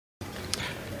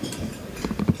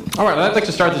All right, I'd like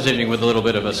to start this evening with a little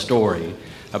bit of a story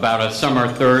about a summer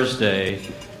Thursday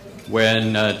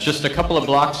when just a couple of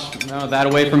blocks that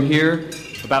away from here,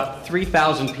 about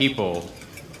 3,000 people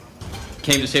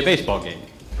came to see a baseball game.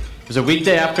 It was a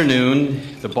weekday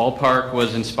afternoon. The ballpark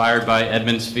was inspired by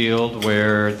Edmonds Field,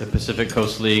 where the Pacific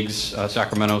Coast League's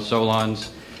Sacramento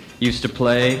Solons used to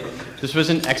play. This was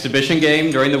an exhibition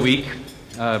game during the week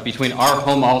between our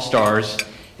home All-Stars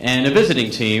and a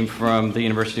visiting team from the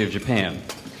University of Japan.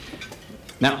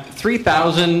 Now,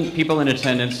 3,000 people in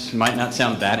attendance might not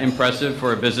sound that impressive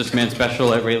for a businessman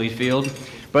special at Rayleigh Field,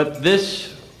 but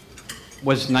this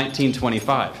was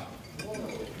 1925.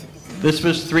 This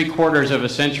was 3/4 of a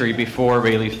century before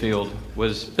Rayleigh Field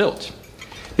was built.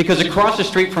 Because across the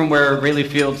street from where Rayleigh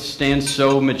Field stands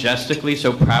so majestically,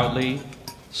 so proudly,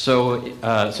 so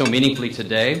meaningfully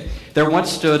today, there once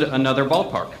stood another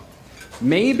ballpark.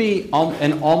 Maybe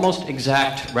an almost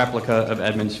exact replica of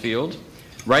Edmonds Field,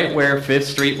 right where 5th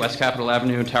Street, West Capitol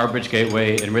Avenue, Tower Bridge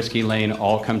Gateway, and Risky Lane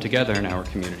all come together in our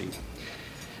community.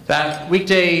 That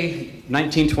weekday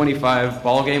 1925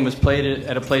 ball game was played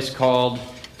at a place called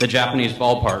the Japanese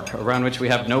Ballpark, around which we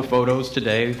have no photos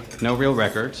today, no real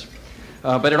records.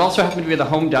 But it also happened to be the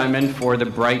home diamond for the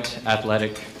Bright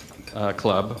Athletic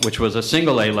Club, which was a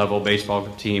single A level baseball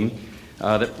team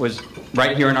that was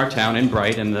right here in our town in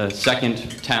Bright, in the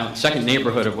second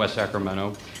neighborhood of West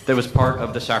Sacramento, that was part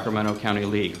of the Sacramento County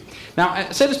League. Now,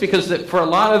 I say this because for a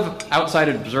lot of outside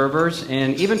observers,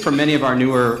 and even for many of our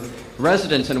newer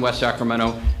residents in West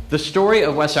Sacramento, the story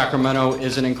of West Sacramento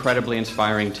is an incredibly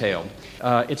inspiring tale.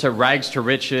 It's a rags to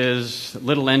riches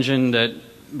little engine that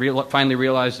finally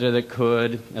realized that it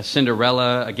could, a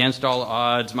Cinderella, Against All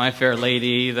Odds, My Fair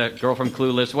Lady, the girl from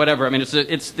Clueless, whatever. I mean,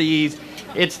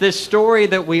 it's this story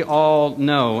that we all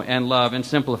know and love and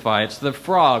simplify. It's the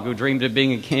frog who dreamed of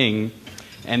being a king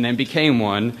and then became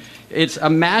one. It's a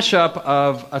mashup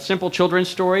of a simple children's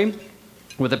story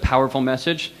with a powerful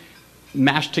message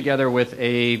mashed together with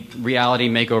a reality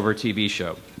makeover TV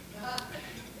show.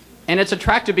 And it's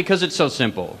attractive because it's so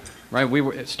simple,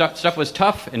 right? Stuff was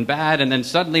tough and bad, and then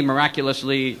suddenly,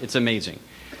 miraculously, it's amazing.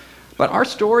 But our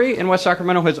story in West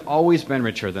Sacramento has always been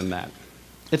richer than that.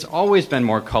 It's always been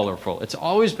more colorful. It's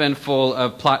always been full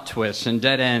of plot twists and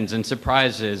dead ends and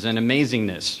surprises and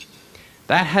amazingness.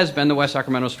 That has been the West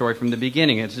Sacramento story from the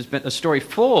beginning. It's just been a story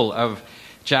full of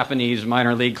Japanese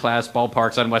minor league class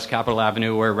ballparks on West Capitol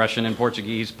Avenue where Russian and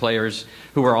Portuguese players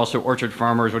who were also orchard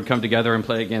farmers would come together and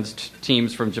play against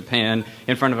teams from Japan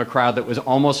in front of a crowd that was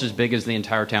almost as big as the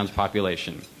entire town's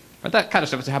population. But that kind of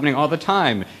stuff is happening all the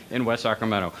time in West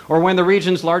Sacramento. Or when the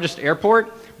region's largest airport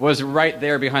was right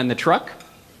there behind the truck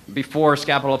before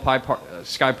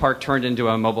Sky Park turned into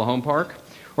a mobile home park.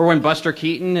 Or when Buster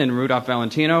Keaton and Rudolph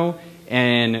Valentino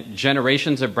and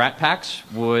generations of Brat Packs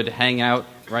would hang out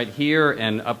right here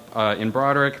and up in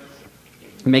Broderick,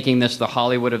 making this the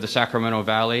Hollywood of the Sacramento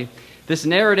Valley. This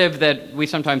narrative that we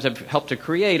sometimes have helped to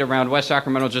create around West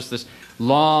Sacramento, just this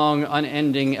long,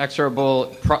 unending,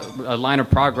 exorable line of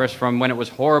progress from when it was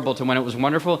horrible to when it was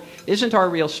wonderful, isn't our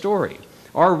real story.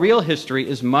 Our real history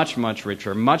is much, much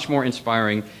richer, much more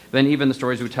inspiring than even the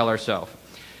stories we tell ourselves.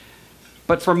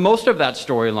 But for most of that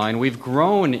storyline, we've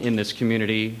grown in this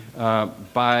community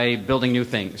by building new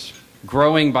things.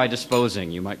 Growing by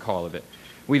disposing, you might call it.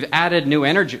 We've added new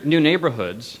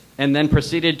neighborhoods, and then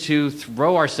proceeded to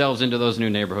throw ourselves into those new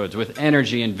neighborhoods with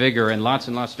energy and vigor and lots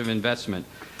of investment.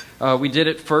 We did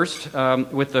it first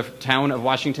with the town of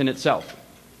Washington itself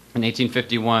in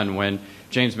 1851, when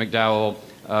James McDowell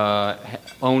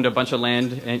owned a bunch of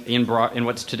land in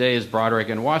what's today is Broderick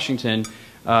and Washington.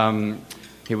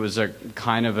 He was a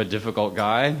kind of a difficult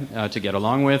guy to get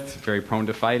along with, very prone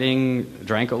to fighting,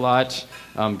 drank a lot,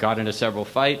 got into several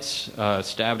fights,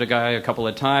 stabbed a guy a couple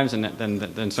of times, and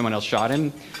then someone else shot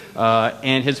him.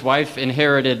 And his wife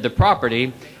inherited the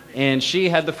property, and she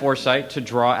had the foresight to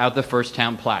draw out the first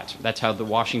town plat. That's how the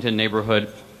Washington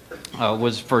neighborhood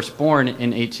was first born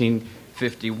in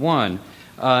 1851.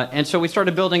 And so we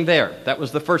started building there. That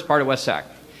was the first part of West Sac.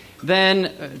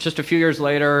 Then, just a few years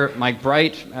later, Mike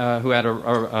Bright, who had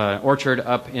an orchard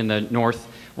up in the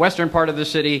northwestern part of the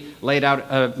city, laid out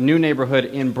a new neighborhood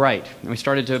in Bright. And we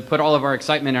started to put all of our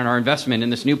excitement and our investment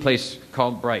in this new place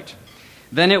called Bright.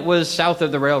 Then it was south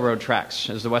of the railroad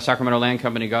tracks as the West Sacramento Land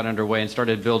Company got underway and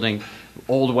started building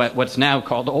what's now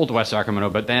called Old West Sacramento,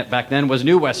 but back then was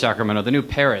New West Sacramento, the new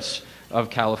Paris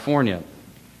of California.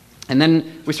 And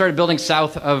then we started building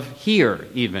south of here,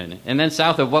 even, and then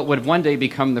south of what would one day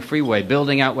become the freeway,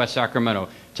 building out West Sacramento,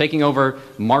 taking over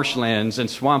marshlands and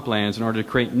swamplands in order to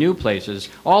create new places,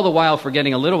 all the while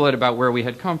forgetting a little bit about where we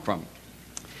had come from.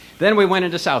 Then we went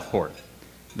into Southport.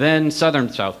 then southern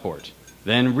Southport,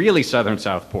 then really southern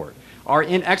Southport. Our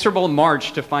inexorable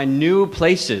march to find new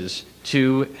places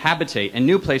to habitate and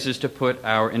new places to put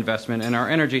our investment and our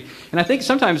energy. And I think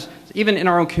sometimes, even in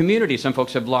our own community, some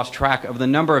folks have lost track of the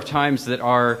number of times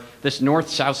that this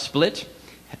north-south split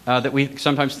that we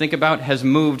sometimes think about has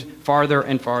moved farther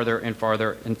and farther and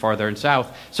farther and farther and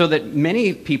south, so that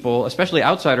many people, especially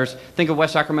outsiders, think of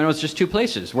West Sacramento as just two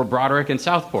places. We're Broderick and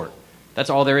Southport. That's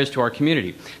all there is to our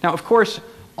community. Now, of course,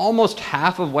 almost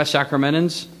half of West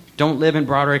Sacramentans don't live in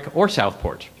Broderick or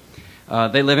Southport.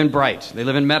 They live in Bright, they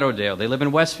live in Meadowdale, they live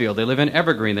in Westfield, they live in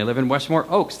Evergreen, they live in Westmore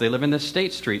Oaks, they live in the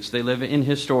State Streets, they live in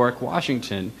historic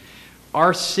Washington.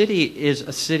 Our city is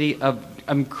a city of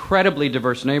incredibly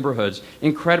diverse neighborhoods,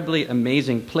 incredibly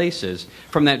amazing places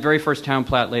from that very first town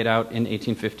plat laid out in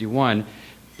 1851.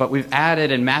 But we've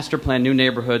added and master planned new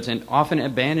neighborhoods, and often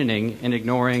abandoning and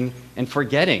ignoring and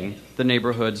forgetting the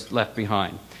neighborhoods left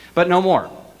behind. But no more.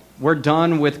 We're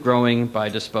done with growing by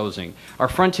disposing. Our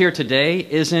frontier today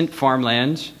isn't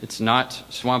farmland. It's not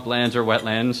swamplands or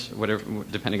wetlands, whatever,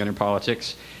 depending on your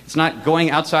politics. It's not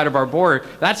going outside of our border.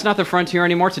 That's not the frontier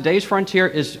anymore. Today's frontier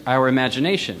is our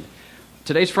imagination.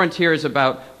 Today's frontier is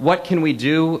about what can we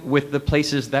do with the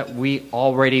places that we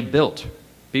already built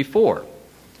before,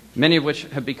 many of which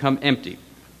have become empty.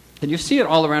 And you see it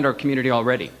all around our community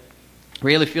already.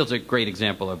 Raleigh Field's a great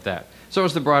example of that. So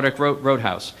is the Broderick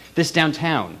Roadhouse. This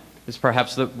downtown is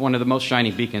perhaps one of the most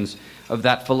shining beacons of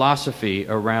that philosophy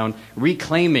around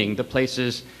reclaiming the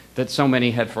places that so many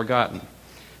had forgotten.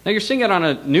 Now, you're seeing it on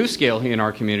a new scale here in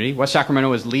our community. West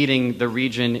Sacramento is leading the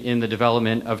region in the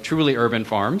development of truly urban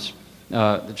farms.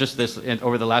 Over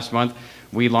the last month,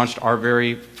 we launched our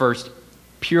very first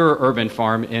pure urban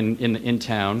farm in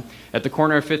town at the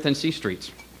corner of 5th and C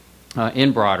Streets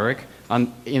in Broderick,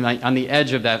 on the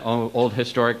edge of that old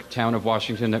historic town of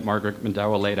Washington that Margaret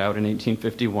McDowell laid out in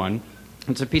 1851.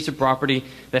 It's a piece of property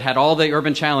that had all the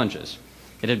urban challenges.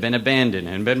 It had been abandoned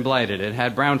and been blighted. It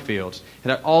had brownfields. It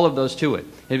had all of those to it.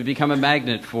 It had become a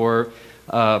magnet for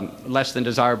less than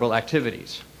desirable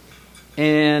activities.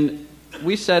 And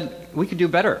we said we could do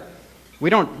better. We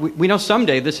know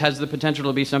someday this has the potential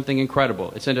to be something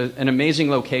incredible. It's an amazing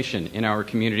location in our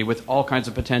community with all kinds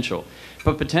of potential.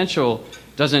 But potential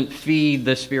doesn't feed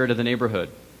the spirit of the neighborhood.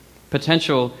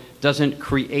 Potential doesn't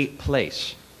create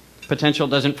place. Potential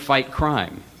doesn't fight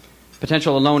crime.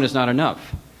 Potential alone is not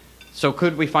enough. So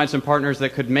could we find some partners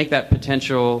that could make that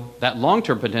potential, that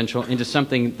long-term potential, into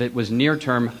something that was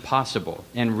near-term possible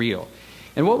and real?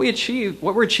 And what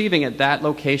we're achieving at that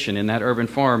location, in that urban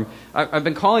farm, I've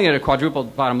been calling it a quadruple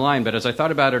bottom line, but as I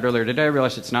thought about it earlier today, I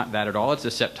realized it's not that at all. It's a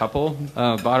septuple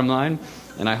bottom line,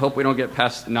 and I hope we don't get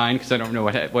past 9 because I don't know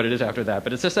what it is after that,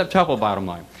 but it's a septuple bottom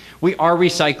line. We are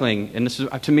recycling, and this is,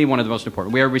 to me, one of the most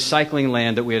important. We are recycling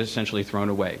land that we had essentially thrown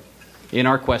away. In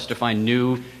our quest to find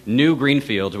new green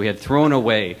fields, we had thrown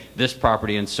away this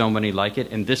property and so many like it,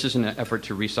 and this is an effort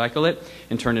to recycle it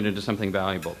and turn it into something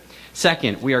valuable.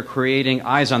 Second, we are creating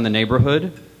eyes on the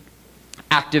neighborhood,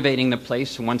 activating the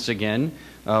place once again,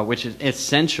 which is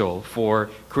essential for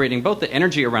creating both the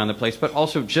energy around the place, but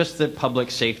also just the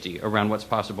public safety around what's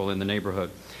possible in the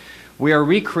neighborhood. We are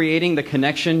recreating the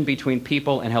connection between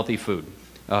people and healthy food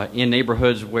in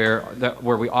neighborhoods where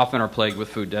we often are plagued with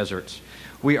food deserts.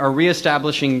 We are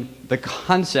reestablishing the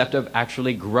concept of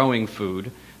actually growing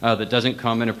food that doesn't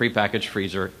come in a prepackaged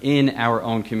freezer in our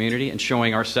own community, and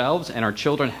showing ourselves and our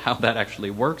children how that actually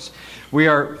works. We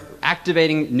are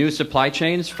activating new supply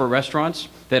chains for restaurants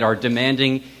that are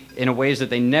demanding, in ways that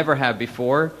they never have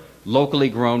before, locally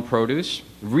grown produce,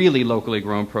 really locally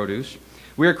grown produce.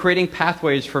 We are creating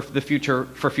pathways for the future,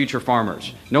 for future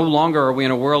farmers. No longer are we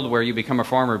in a world where you become a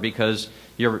farmer because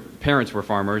your parents were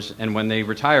farmers, and when they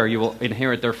retire, you will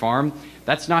inherit their farm.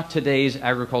 That's not today's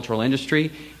agricultural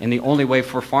industry, and the only way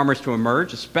for farmers to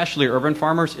emerge, especially urban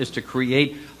farmers, is to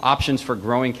create options for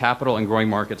growing capital and growing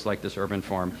markets like this urban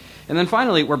farm. And then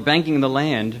finally, we're banking the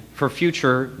land for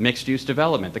future mixed-use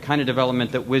development, the kind of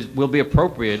development that will be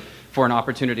appropriate for an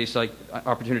opportunity site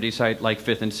like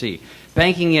 5th and C.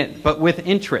 Banking it, but with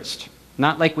interest.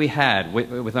 Not like we had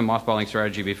with a mothballing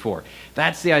strategy before.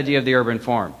 That's the idea of the urban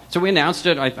farm. So we announced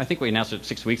it, I think we announced it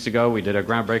 6 weeks ago. We did a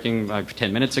groundbreaking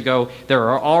 10 minutes ago. There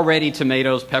are already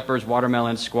tomatoes, peppers,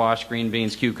 watermelons, squash, green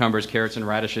beans, cucumbers, carrots, and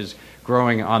radishes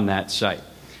growing on that site.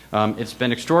 It's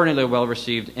been extraordinarily well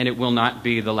received, and it will not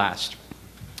be the last.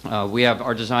 We have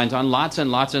our designs on lots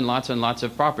and lots and lots and lots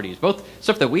of properties, both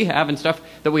stuff that we have and stuff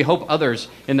that we hope others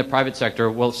in the private sector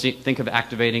will think of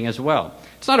activating as well.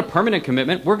 It's not a permanent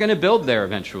commitment. We're going to build there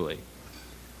eventually.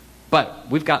 But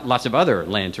we've got lots of other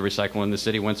land to recycle in the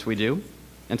city once we do.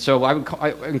 And so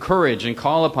I encourage and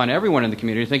call upon everyone in the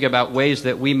community to think about ways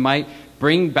that we might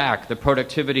bring back the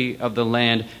productivity of the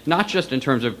land, not just in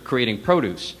terms of creating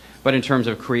produce, but in terms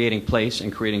of creating place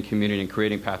and creating community and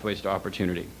creating pathways to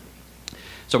opportunity.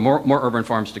 So more urban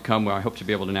farms to come. Well, I hope to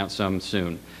be able to announce some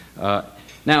soon.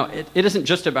 Now, it isn't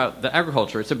just about the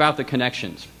agriculture, it's about the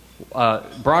connections.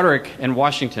 Broderick and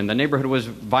Washington, the neighborhood was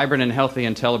vibrant and healthy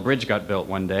until a bridge got built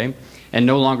one day, and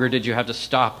no longer did you have to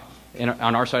stop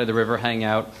on our side of the river, hang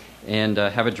out, and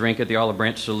have a drink at the Olive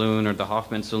Branch Saloon or the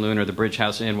Hoffman Saloon or the Bridge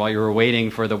House Inn while you were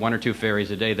waiting for the 1 or 2 ferries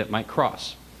a day that might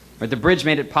cross. Right? The bridge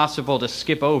made it possible to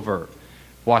skip over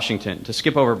Washington, to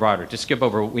skip over Broderick, to skip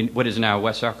over what is now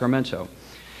West Sacramento.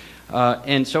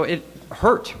 And so it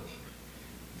hurt.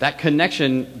 That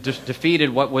connection just defeated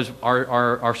what was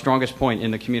our strongest point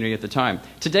in the community at the time.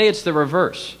 Today it's the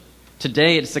reverse.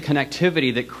 Today it's the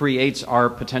connectivity that creates our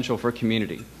potential for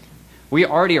community. We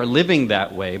already are living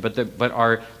that way, but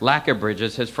our lack of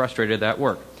bridges has frustrated that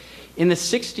work. In the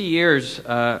 60 years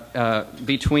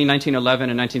between 1911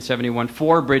 and 1971,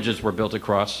 4 bridges were built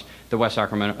across the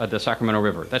Sacramento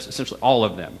River. That's essentially all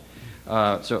of them.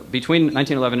 So between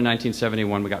 1911 and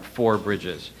 1971, we got 4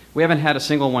 bridges. We haven't had a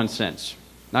single one since.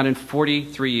 Not in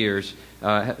 43 years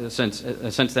since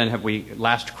then have we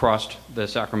last crossed the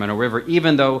Sacramento River,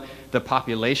 even though the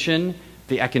population,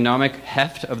 the economic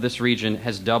heft of this region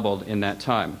has doubled in that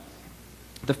time.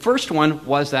 The first one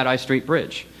was that I Street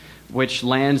Bridge, which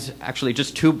lands actually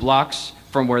just 2 blocks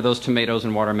from where those tomatoes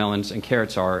and watermelons and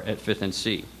carrots are at 5th and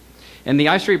C. And the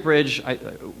I Street Bridge,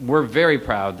 we're very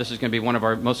proud. This is going to be one of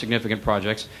our most significant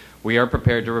projects. We are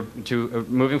prepared to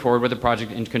moving forward with the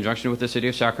project in conjunction with the City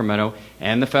of Sacramento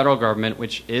and the federal government,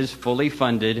 which is fully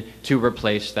funded to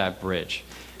replace that bridge.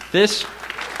 This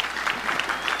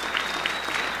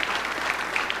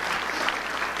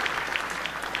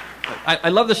I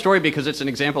love the story because it's an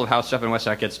example of how stuff in West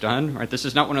Sac gets done. Right? This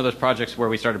is not one of those projects where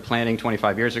we started planning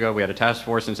 25 years ago. We had a task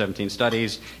force and 17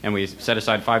 studies, and we set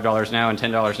aside $5 now and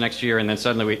 $10 next year, and then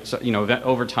suddenly,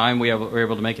 over time, we were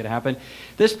able to make it happen.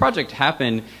 This project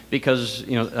happened because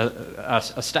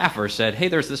a staffer said, "Hey,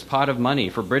 there's this pot of money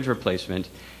for bridge replacement,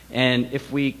 and if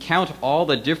we count all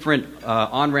the different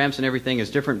on-ramps and everything as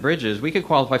different bridges, we could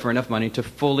qualify for enough money to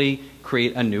fully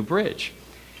create a new bridge."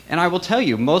 And I will tell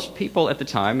you, most people at the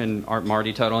time, and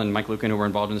Marty Tuttle and Mike Lucan, who were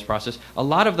involved in this process, a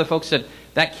lot of the folks said,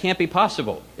 that can't be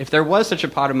possible. If there was such a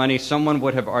pot of money, someone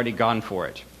would have already gone for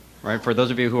it. Right? For those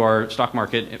of you who are stock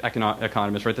market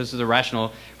economists, right, this is a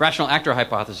rational actor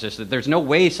hypothesis, that there's no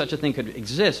way such a thing could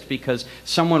exist because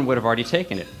someone would have already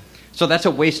taken it. So that's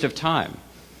a waste of time.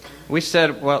 We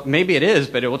said, well, maybe it is,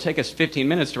 but it will take us 15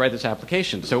 minutes to write this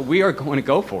application. So we are going to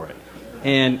go for it.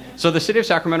 And so the City of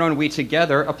Sacramento and we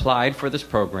together applied for this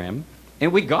program,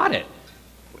 and we got it.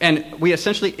 And we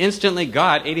essentially instantly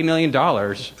got $80 million.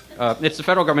 It's the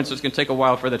federal government, so it's going to take a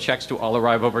while for the checks to all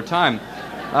arrive over time.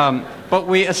 But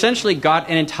we essentially got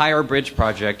an entire bridge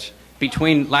project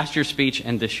between last year's speech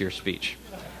and this year's speech.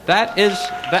 That is...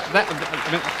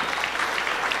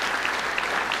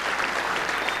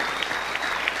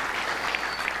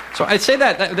 So I'd say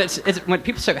when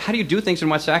people say, how do you do things in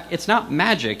West Sac? It's not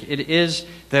magic. It is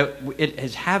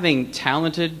having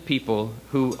talented people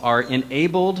who are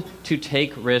enabled to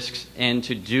take risks and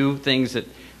to do things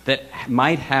that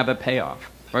might have a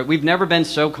payoff. Right? We've never been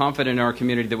so confident in our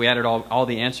community that we had all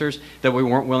the answers that we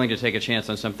weren't willing to take a chance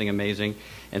on something amazing.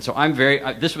 And so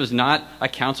this was not a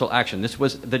council action. This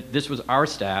was our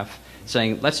staff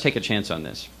saying, let's take a chance on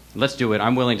this. Let's do it.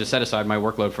 I'm willing to set aside my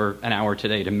workload for an hour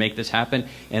today to make this happen,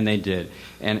 and they did.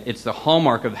 And it's the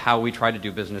hallmark of how we try to do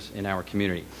business in our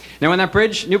community. Now, when that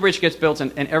new bridge gets built,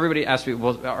 and everybody asks me,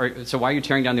 well, so why are you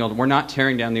tearing down the old one? We're not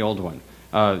tearing down the old one.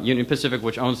 Union Pacific,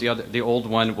 which owns the old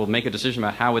one, will make a decision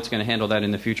about how it's going to handle that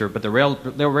in the future. But the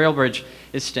rail bridge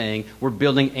is staying. We're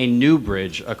building a new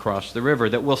bridge across the river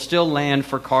that will still land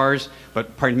for cars,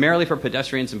 but primarily for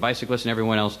pedestrians and bicyclists and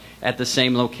everyone else at the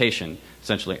same location,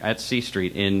 essentially at C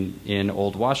Street in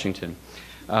Old Washington.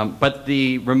 But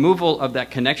the removal of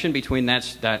that connection between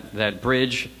that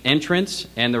bridge entrance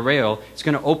and the rail is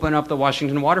going to open up the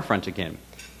Washington waterfront again.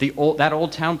 That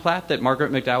old town plat that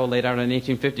Margaret McDowell laid out in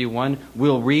 1851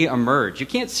 will re-emerge. You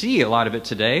can't see a lot of it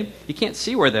today. You can't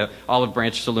see where the Olive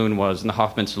Branch Saloon was and the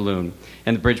Hoffman Saloon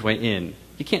and the Bridgeway Inn.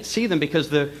 You can't see them because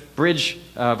the bridge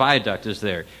viaduct is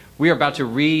there. We are about to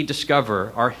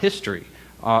rediscover our history,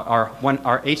 our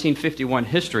 1851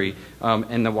 history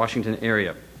in the Washington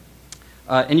area.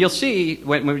 And you'll see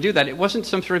when we do that, it wasn't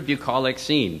some sort of bucolic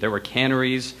scene. There were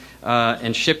canneries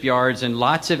and shipyards and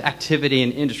lots of activity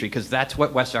in industry, because that's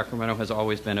what West Sacramento has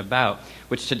always been about,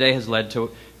 which today has led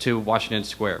to Washington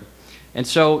Square. And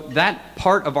so that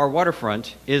part of our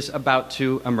waterfront is about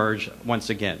to emerge once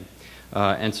again.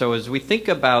 And so as we think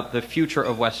about the future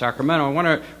of West Sacramento, I want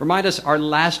to remind us our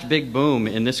last big boom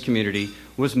in this community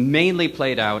was mainly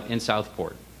played out in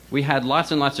Southport. We had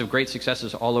lots and lots of great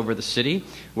successes all over the city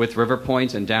with River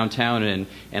Point and downtown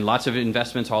and lots of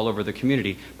investments all over the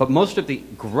community. But most of the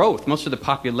growth, most of the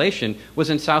population was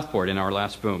in Southport in our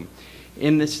last boom.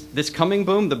 In this coming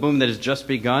boom, the boom that has just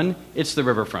begun, it's the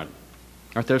riverfront.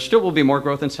 There still will be more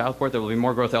growth in Southport, there will be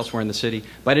more growth elsewhere in the city,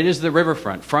 but it is the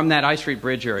riverfront, from that I Street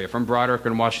Bridge area, from Broderick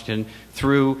and Washington,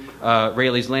 through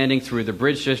Raley's Landing, through the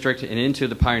Bridge District, and into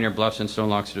the Pioneer Bluffs and Stone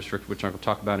Locks District, which I'll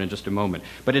talk about in just a moment.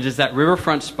 But it is that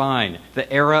riverfront spine, the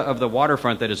era of the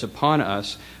waterfront that is upon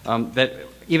us, that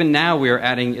even now we are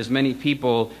adding as many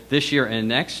people this year and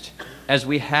next as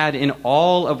we had in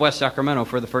all of West Sacramento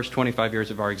for the first 25 years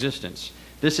of our existence.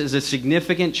 This is a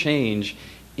significant change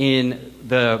in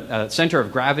the center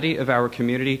of gravity of our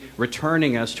community,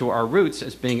 returning us to our roots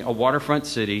as being a waterfront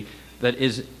city that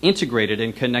is integrated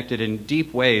and connected in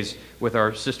deep ways with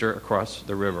our sister across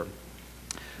the river.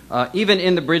 Even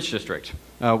in the Bridge District,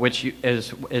 which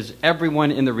is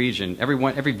everyone in the region,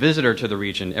 every visitor to the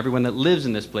region, everyone that lives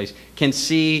in this place can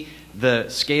see the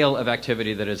scale of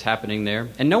activity that is happening there,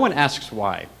 and no one asks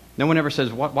why. No one ever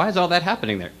says, why is all that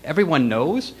happening there? Everyone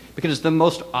knows, because it's the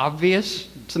most obvious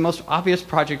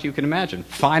project you can imagine.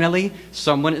 Finally,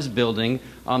 someone is building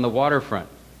on the waterfront.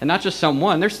 And not just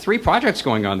someone, there's 3 projects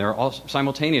going on there all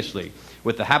simultaneously,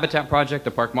 with the Habitat Project,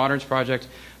 the Park Moderns Project,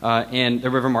 and the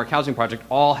Rivermark Housing Project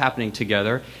all happening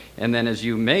together. And then, as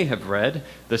you may have read,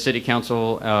 the City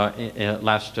Council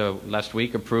last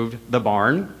week approved the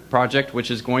Barn Project,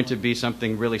 which is going to be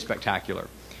something really spectacular.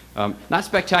 Not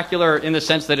spectacular in the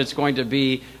sense that it's going to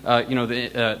be,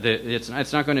 it's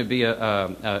not going to be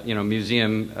a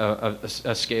museum,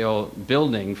 a scale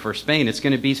building for Spain. It's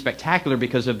going to be spectacular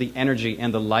because of the energy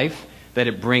and the life that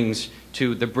it brings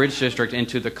to the Bridge District and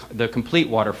to the complete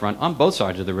waterfront on both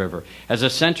sides of the river. As a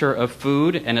center of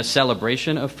food and a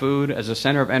celebration of food, as a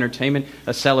center of entertainment,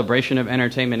 a celebration of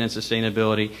entertainment and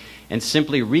sustainability, and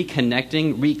simply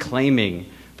reconnecting, reclaiming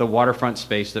the waterfront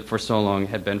space that for so long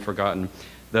had been forgotten.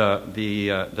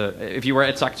 If you were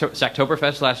at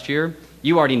Sacktoberfest last year,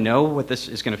 you already know what this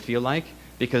is going to feel like,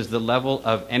 because the level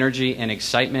of energy and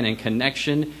excitement and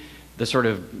connection, the sort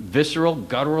of visceral,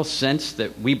 guttural sense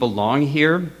that we belong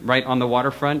here, right on the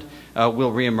waterfront,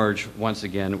 will reemerge once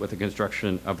again with the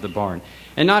construction of the barn.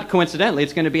 And not coincidentally,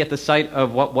 it's going to be at the site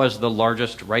of what was the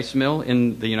largest rice mill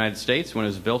in the United States when it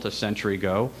was built a century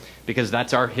ago, because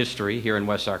that's our history here in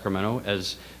West Sacramento.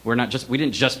 As we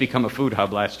didn't just become a food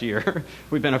hub last year.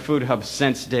 We've been a food hub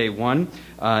since day one,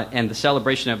 and the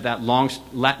celebration of that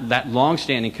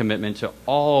long-standing commitment to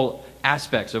all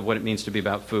aspects of what it means to be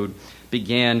about food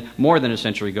began more than a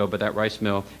century ago, but that rice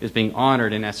mill is being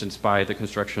honored in essence by the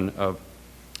construction of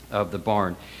the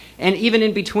barn. And even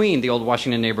in between the Old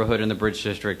Washington neighborhood and the Bridge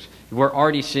District, we're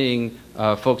already seeing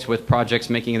folks with projects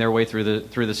making their way through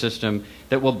the system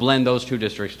that will blend those 2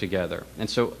 districts together. And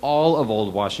so all of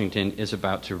Old Washington is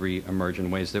about to re-emerge in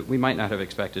ways that we might not have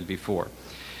expected before.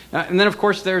 And then, of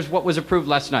course, there's what was approved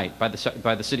last night by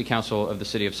the City Council of the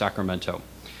City of Sacramento,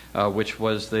 which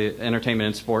was the Entertainment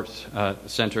and Sports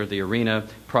Center, the Arena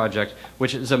project,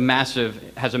 which is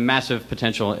has a massive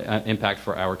potential impact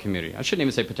for our community. I shouldn't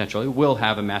even say potential, it will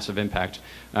have a massive impact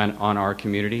on our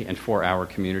community and for our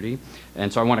community.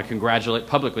 And so I want to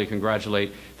publicly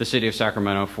congratulate the City of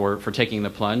Sacramento for taking the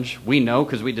plunge. We know,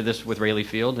 because we did this with Raley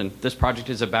Field, and this project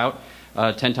is about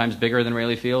 10 times bigger than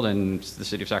Raley Field, and the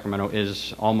City of Sacramento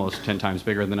is almost 10 times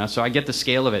bigger than us. So I get the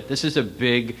scale of it. This is a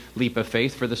big leap of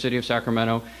faith for the City of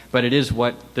Sacramento, but it is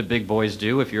what the big boys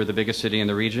do if you're the biggest city in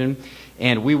the region,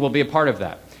 and we will be a part of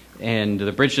that. And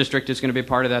the Bridge District is going to be a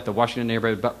part of that, the Washington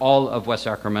neighborhood, but all of West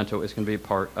Sacramento is going to be a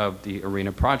part of the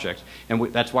Arena project. And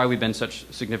that's why we've been such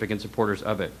significant supporters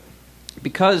of it.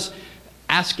 Because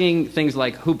asking things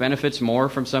like who benefits more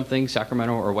from something,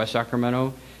 Sacramento or West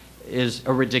Sacramento, is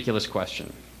a ridiculous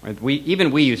question. Right?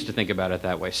 Even we used to think about it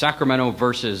that way. Sacramento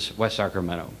versus West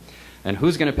Sacramento. And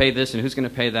who's going to pay this and who's going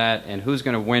to pay that, and who's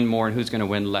going to win more and who's going to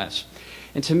win less.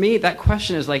 And to me, that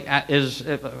question is like,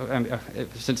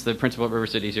 since the principal of River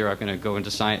City is here, I'm going to go into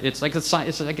science. It's like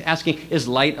asking, is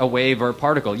light a wave or a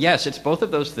particle? Yes, it's both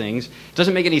of those things. It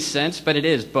doesn't make any sense, but it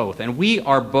is both. And we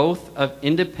are both an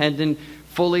independent,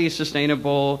 fully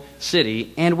sustainable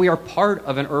city, and we are part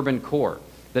of an urban core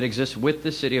that exists with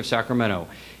the City of Sacramento.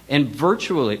 And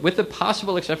virtually, with the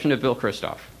possible exception of Bill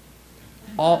Kristoff,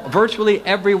 virtually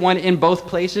everyone in both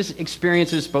places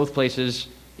experiences both places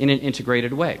in an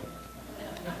integrated way.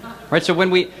 Right. So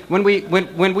when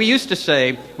we used to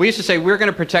say we're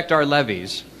going to protect our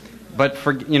levees, but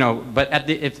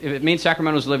if it means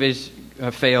Sacramento's levees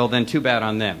fail, then too bad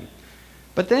on them.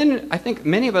 But then I think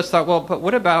many of us thought, well, but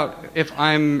what about if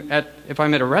I'm at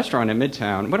a restaurant in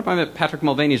Midtown? What if I'm at Patrick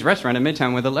Mulvaney's restaurant in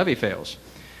Midtown when the levee fails?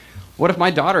 What if my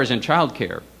daughter's in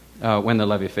childcare when the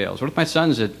levee fails? What if my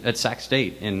son's at Sac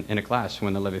State in a class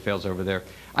when the levee fails over there?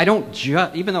 I don't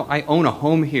even though I own a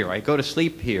home here, I go to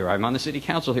sleep here, I'm on the city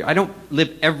council here, I don't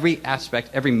live every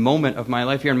aspect, every moment of my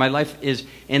life here, and my life is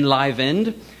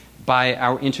enlivened by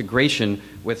our integration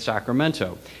with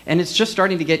Sacramento. And it's just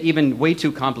starting to get even way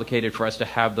too complicated for us to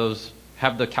have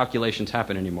the calculations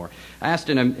happen anymore. I asked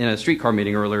in a streetcar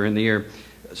meeting earlier in the year,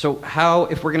 so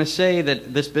if we're going to say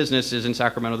that this business is in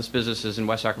Sacramento, this business is in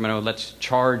West Sacramento, let's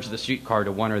charge the streetcar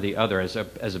to one or the other as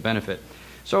a benefit.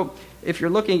 So if you're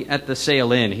looking at the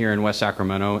Sail Inn here in West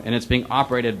Sacramento, and it's being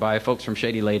operated by folks from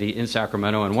Shady Lady in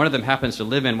Sacramento, and one of them happens to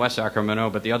live in West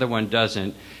Sacramento, but the other one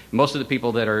doesn't, most of the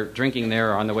people that are drinking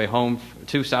there are on the way home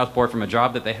to Southport from a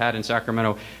job that they had in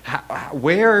Sacramento.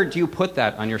 Where do you put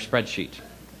that on your spreadsheet?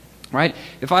 Right?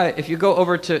 If you go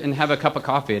over to and have a cup of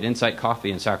coffee at Insight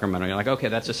Coffee in Sacramento, you're like, okay,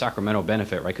 that's a Sacramento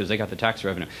benefit, right? Because they got the tax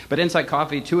revenue. But Insight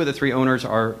Coffee, 2 of the 3 owners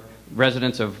are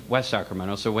residents of West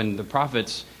Sacramento. So when the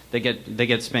profits they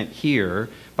get spent here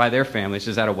by their families,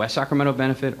 is that a West Sacramento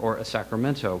benefit or a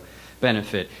Sacramento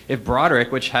benefit? If Broderick,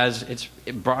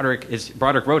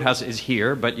 Broderick Roadhouse is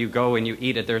here, but you go and you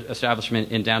eat at their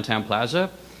establishment in Downtown Plaza,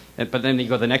 but then you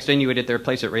go the next day and you eat at their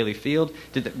place at Rayleigh Field,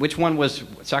 which one was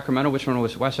Sacramento, which one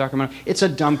was West Sacramento? It's a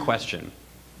dumb question.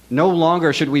 No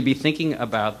longer should we be thinking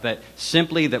about that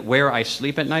simply that where I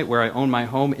sleep at night, where I own my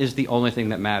home, is the only thing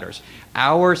that matters.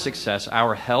 Our success,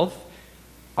 our health,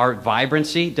 our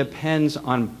vibrancy depends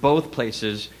on both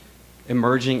places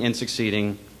emerging and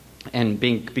succeeding and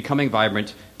becoming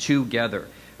vibrant together.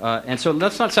 And so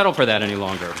let's not settle for that any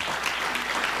longer.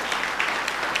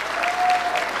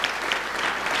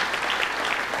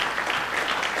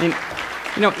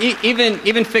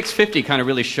 Even Fix 50 kind of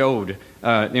really showed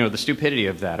the stupidity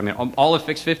of that. I mean, all of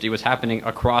Fix 50 was happening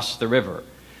across the river,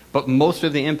 but most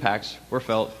of the impacts were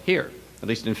felt here, at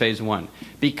least in phase 1,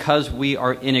 because we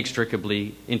are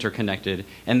inextricably interconnected,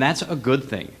 and that's a good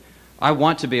thing. I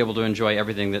want to be able to enjoy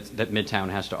everything that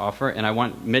Midtown has to offer, and I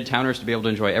want Midtowners to be able to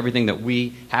enjoy everything that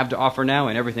we have to offer now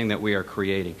and everything that we are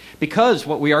creating. Because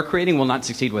what we are creating will not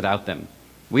succeed without them.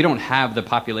 We don't have the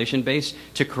population base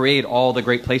to create all the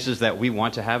great places that we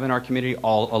want to have in our community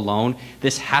all alone.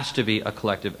 This has to be a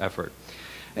collective effort.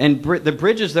 And the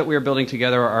bridges that we are building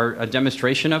together are a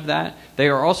demonstration of that. They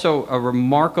are also a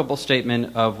remarkable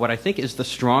statement of what I think is the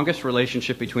strongest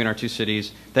relationship between our 2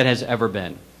 cities that has ever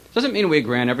been. Doesn't mean we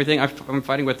agree on everything. I'm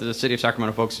fighting with the City of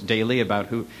Sacramento folks daily about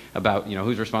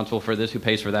who's responsible for this, who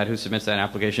pays for that, who submits that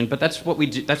application. But that's what we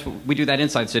do. We do that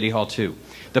inside City Hall too.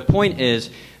 The point is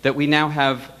that we now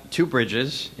have 2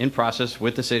 bridges in process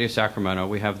with the City of Sacramento.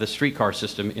 We have the streetcar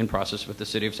system in process with the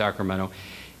City of Sacramento,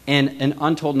 and an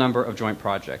untold number of joint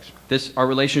projects. Our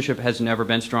relationship has never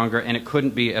been stronger, and it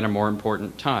couldn't be at a more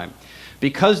important time.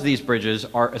 Because these bridges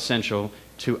are essential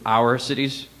to our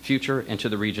city's future and to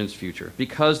the region's future.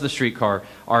 Because the streetcar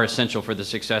are essential for the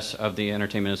success of the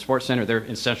Entertainment and Sports Center, they're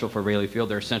essential for Rayleigh Field,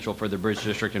 they're essential for the Bridge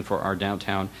District and for our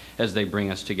downtown as they bring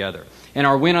us together. And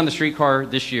our win on the streetcar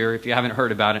this year, if you haven't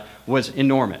heard about it, was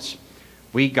enormous.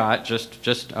 We got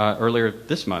just earlier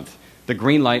this month the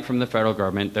green light from the federal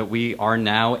government that we are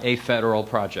now a federal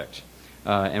project.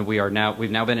 And we've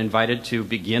now been invited to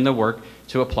begin the work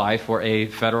to apply for a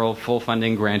federal full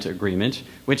funding grant agreement,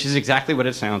 which is exactly what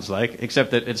it sounds like,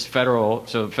 except that it's federal.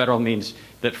 So federal means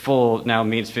that full now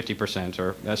means 50%,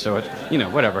 or so it,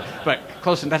 whatever. But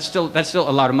close. That's still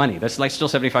a lot of money. That's like still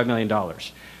 $75 million.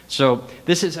 So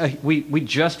this is we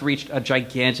just reached a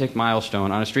gigantic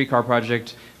milestone on a streetcar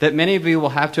project that many of you will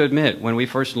have to admit, when we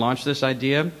first launched this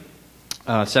idea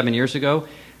 7 years ago,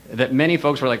 that many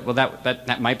folks were like, well,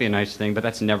 that might be a nice thing, but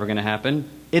that's never going to happen.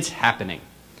 It's happening.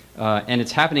 And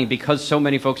it's happening because so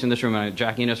many folks in this room,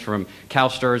 Jack Enos from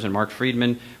CalSTRS and Mark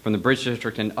Friedman from the Bridge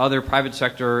District and other private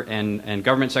sector and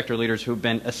government sector leaders who've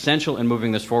been essential in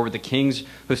moving this forward. The Kings,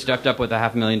 who stepped up with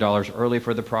 $500,000 early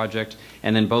for the project,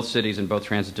 and then both cities and both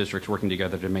transit districts working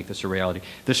together to make this a reality.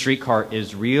 The streetcar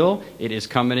is real. It is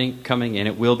coming, and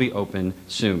it will be open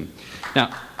soon.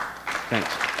 Now, thanks.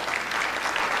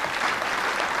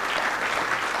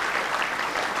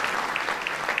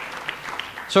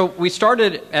 So we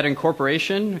started at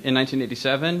incorporation in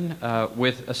 1987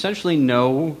 with essentially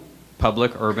no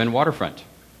public urban waterfront.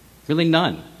 Really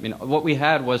none. I mean, what we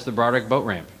had was the Broderick boat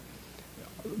ramp.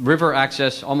 River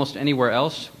access almost anywhere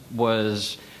else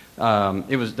was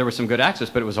There was some good access,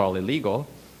 but it was all illegal.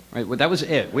 Right? Well, that was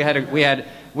it. We had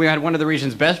one of the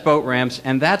region's best boat ramps,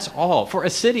 and that's all for a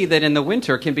city that in the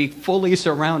winter can be fully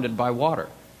surrounded by water.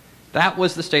 That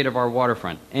was the state of our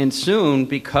waterfront. And soon,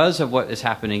 because of what is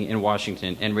happening in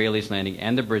Washington and Raley's Landing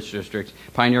and the Bridge District,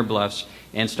 Pioneer Bluffs,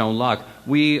 and Stone Lock,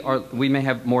 we may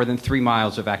have more than 3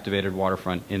 miles of activated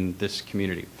waterfront in this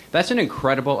community. That's an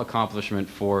incredible accomplishment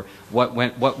for what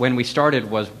when we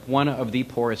started was one of the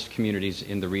poorest communities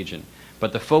in the region.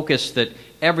 But the focus that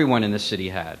everyone in this city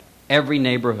had, every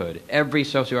neighborhood, every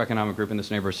socioeconomic group in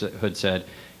this neighborhood said,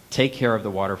 take care of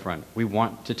the waterfront. We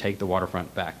want to take the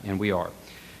waterfront back, and we are.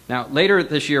 Now, later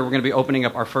this year, we're going to be opening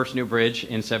up our first new bridge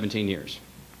in 17 years.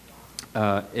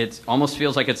 It almost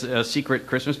feels like it's a secret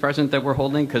Christmas present that we're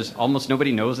holding because almost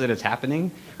nobody knows that it's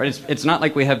happening. Right? It's not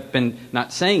like we have been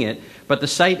not saying it, but the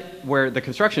site where the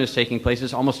construction is taking place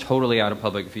is almost totally out of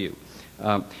public view.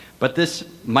 But this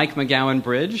Mike McGowan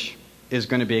Bridge is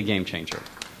going to be a game changer.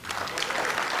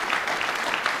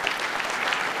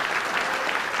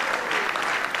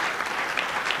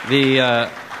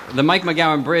 The Mike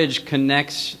McGowan Bridge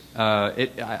connects,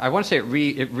 I want to say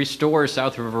it restores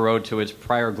South River Road to its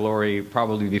prior glory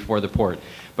probably before the port.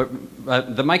 But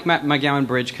the Mike McGowan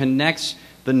Bridge connects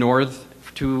the north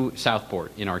to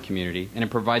Southport in our community, and it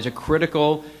provides a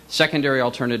critical secondary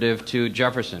alternative to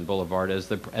Jefferson Boulevard,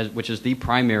 which is the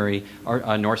primary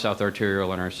north-south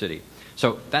arterial in our city.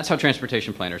 So that's how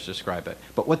transportation planners describe it.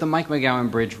 But what the Mike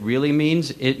McGowan Bridge really means,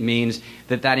 it means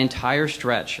that that entire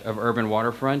stretch of urban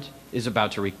waterfront is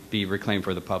about to be reclaimed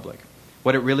for the public.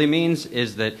 What it really means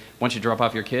is that once you drop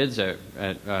off your kids,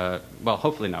 well,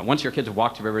 hopefully not. Once your kids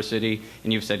walk to River City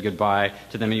and you've said goodbye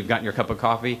to them and you've gotten your cup of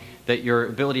coffee, that your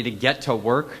ability to get to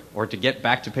work or to get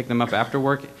back to pick them up after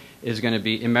work is going to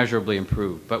be immeasurably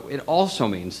improved. But it also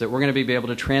means that we're going to be able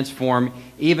to transform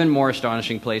even more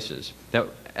astonishing places. That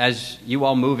as you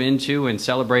all move into and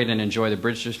celebrate and enjoy the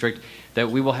Bridge District, that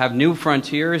we will have new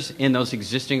frontiers in those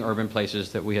existing urban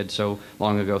places that we had so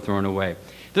long ago thrown away.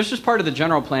 This was part of the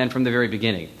general plan from the very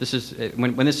beginning. This is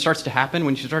when this starts to happen,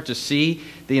 when you start to see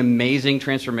the amazing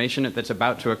transformation that's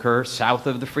about to occur south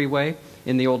of the freeway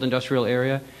in the old industrial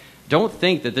area. Don't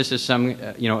think that this is some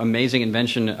amazing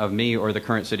invention of me or the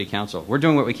current city council. We're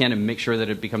doing what we can to make sure that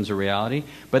it becomes a reality,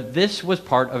 but this was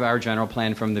part of our general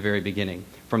plan from the very beginning,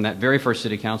 from that very first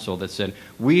city council that said,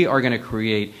 we are going to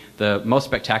create the most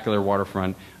spectacular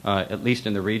waterfront, at least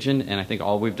in the region, and I think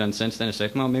all we've done since then is say,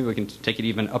 well, maybe we can take it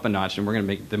even up a notch and we're going to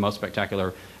make the most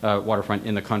spectacular waterfront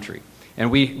in the country.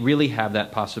 And we really have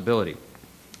that possibility.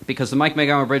 Because the Mike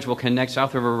McGowan Bridge will connect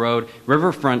South River Road,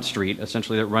 Riverfront Street,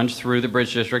 essentially, that runs through the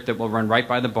Bridge District, that will run right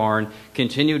by the barn,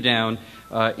 continue down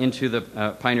into the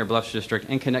Pioneer Bluffs District,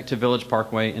 and connect to Village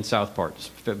Parkway and Southport.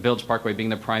 Village Parkway being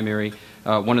the primary,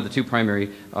 one of the 2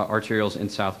 primary arterials in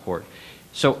Southport.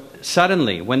 So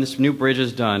suddenly, when this new bridge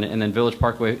is done, and then Village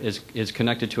Parkway is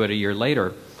connected to it a year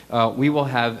later, we will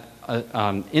have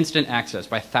instant access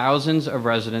by thousands of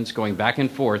residents going back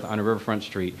and forth on a riverfront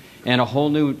street, and a whole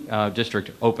new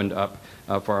district opened up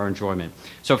for our enjoyment.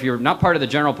 So if you're not part of the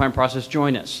general plan process,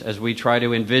 join us as we try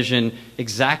to envision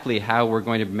exactly how we're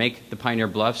going to make the Pioneer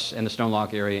Bluffs and the Stone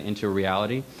Lock area into a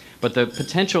reality. But the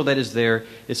potential that is there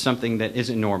is something that is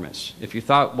enormous. If you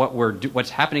thought what's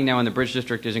happening now in the Bridge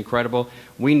District is incredible,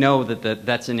 we know that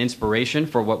that's an inspiration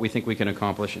for what we think we can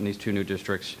accomplish in these 2 new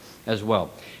districts as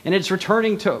well. And it's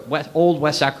returning to old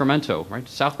West Sacramento, right?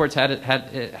 Southport's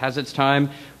has its time.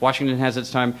 Washington has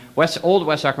its time. Old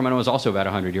West Sacramento is also about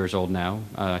 100 years old now,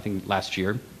 I think last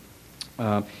year.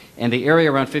 And the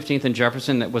area around 15th and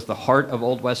Jefferson that was the heart of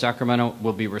Old West Sacramento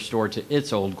will be restored to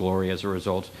its old glory as a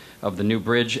result of the new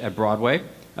bridge at Broadway,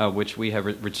 which we have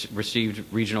received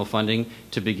regional funding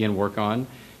to begin work on.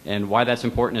 And why that's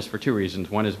important is for 2 reasons.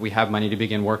 One is we have money to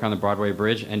begin work on the Broadway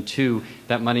Bridge, and 2,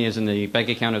 that money is in the bank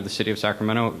account of the city of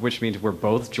Sacramento, which means we're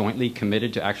both jointly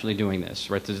committed to actually doing this.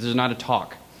 Right? This is not a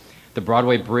talk. The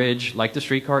Broadway Bridge, like the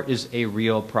streetcar, is a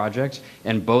real project,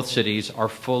 and both cities are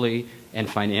fully and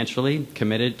financially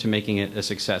committed to making it a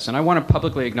success. And I want to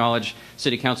publicly acknowledge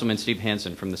City Councilman Steve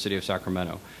Hansen from the city of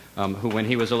Sacramento, who, when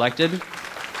he was elected,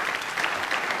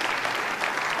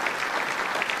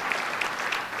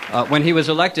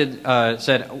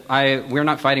 said, we're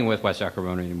not fighting with West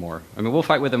Sacramento anymore. I mean, we'll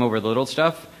fight with them over the little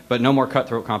stuff, but no more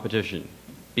cutthroat competition.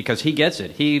 Because he gets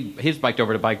it. He's biked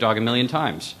over to Bike Dog a million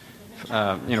times.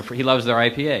 He loves their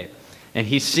IPA. And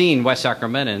he's seen West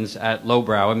Sacramentans at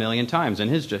Lowbrow a million times in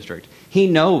his district. He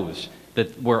knows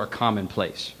that we're a common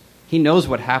place. He knows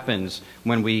what happens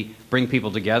when we bring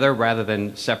people together rather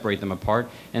than separate them apart.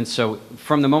 And so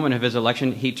from the moment of his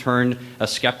election, he turned a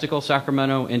skeptical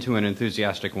Sacramento into an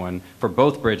enthusiastic one for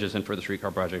both bridges and for the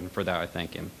streetcar project, and for that I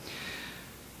thank him.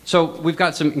 So we've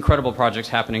got some incredible projects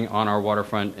happening on our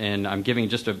waterfront, and I'm giving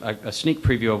just a sneak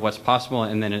preview of what's possible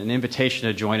and then an invitation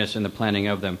to join us in the planning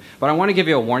of them. But I want to give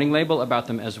you a warning label about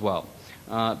them as well.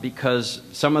 Because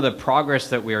some of the progress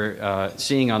that we're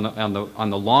seeing on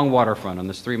the long waterfront, on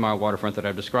this 3-mile waterfront that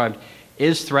I've described,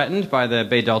 is threatened by the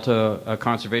Bay Delta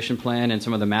Conservation Plan and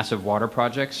some of the massive water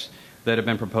projects that have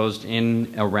been proposed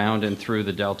in, around, and through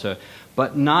the Delta,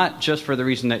 but not just for the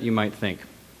reason that you might think.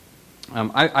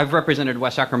 I've represented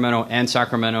West Sacramento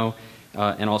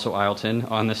and also Isleton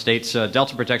on the state's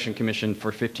Delta Protection Commission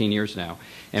for 15 years now.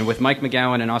 And with Mike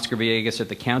McGowan and Oscar Villegas at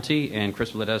the county and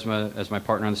Chris Ledesma as my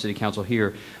partner on the city council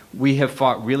here, we have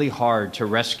fought really hard to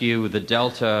rescue the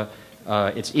Delta,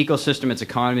 its ecosystem, its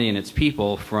economy, and its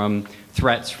people from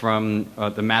threats from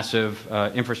the massive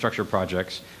infrastructure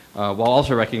projects, while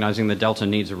also recognizing the Delta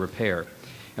needs a repair.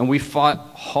 And we fought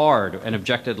hard and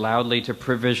objected loudly to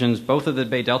provisions both of the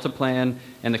Bay Delta Plan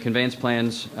and the conveyance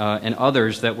plans and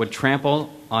others that would trample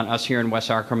on us here in West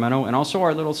Sacramento and also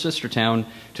our little sister town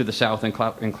to the south in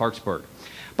Clarksburg.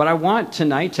 But I want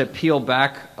tonight to peel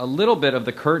back a little bit of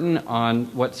the curtain on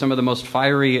what some of the most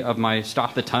fiery of my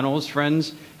Stop the Tunnels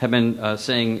friends have been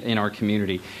saying in our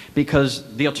community. Because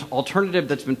the alternative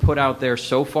that's been put out there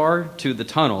so far to the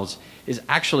tunnels is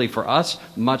actually, for us,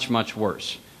 much, much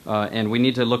worse. And we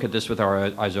need to look at this with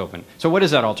our eyes open. So what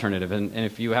is that alternative? And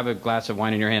if you have a glass of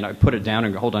wine in your hand, I put it down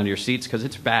and hold on to your seats because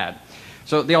it's bad.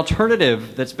 So the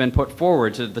alternative that's been put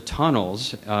forward to the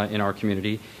tunnels in our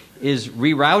community is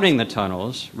rerouting the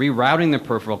tunnels, rerouting the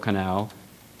peripheral canal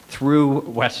through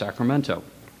West Sacramento.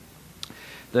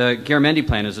 The Garamendi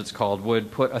plan, as it's called,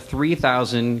 would put a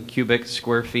 3,000 cubic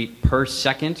square feet per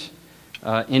second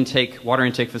water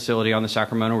intake facility on the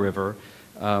Sacramento River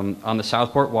on the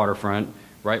Southport waterfront,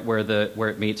 right where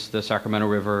it meets the Sacramento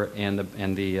River and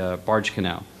the barge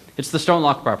canal. It's the Stone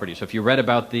Lock property. So if you read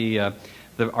about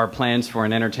our plans for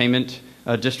an entertainment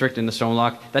district in the Stone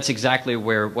Lock, that's exactly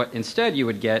where what instead you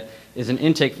would get is an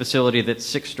intake facility that's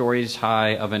 6 stories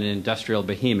high of an industrial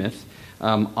behemoth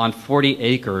on 40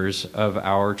 acres of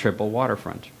our triple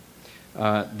waterfront.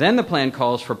 Then the plan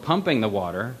calls for pumping the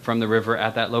water from the river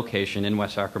at that location in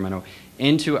West Sacramento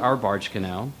into our barge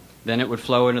canal. Then it would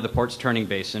flow into the Port's Turning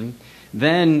Basin.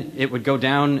 Then it would go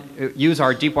down, use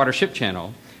our deep water ship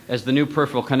channel as the new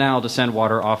peripheral canal to send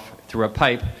water off through a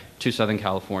pipe to Southern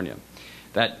California.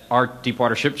 That our deep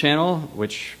water ship channel,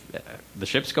 which the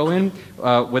ships go in,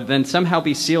 would then somehow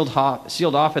be sealed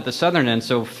off at the southern end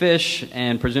so fish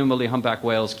and presumably humpback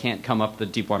whales can't come up the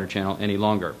deep water channel any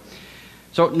longer.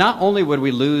 So not only would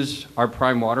we lose our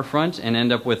prime waterfront and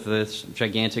end up with this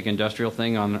gigantic industrial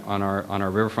thing on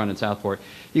our riverfront in Southport,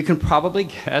 you can probably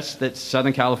guess that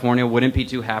Southern California wouldn't be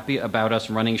too happy about us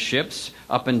running ships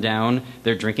up and down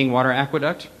their drinking water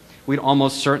aqueduct. We'd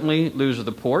almost certainly lose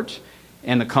the port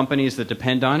and the companies that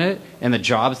depend on it and the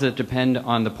jobs that depend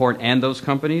on the port and those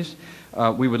companies.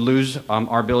 We would lose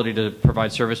our ability to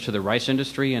provide service to the rice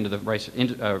industry and to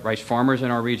the rice farmers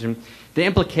in our region. The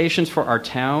implications for our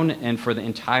town and for the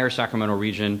entire Sacramento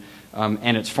region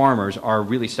and its farmers are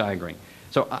really staggering.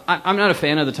 So I'm not a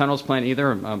fan of the tunnels plan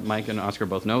either. Mike and Oscar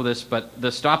both know this, but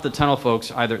the Stop the Tunnel folks,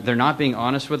 either they're not being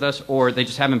honest with us or they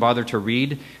just haven't bothered to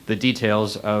read the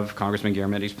details of Congressman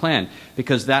Garamendi's plan,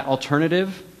 because that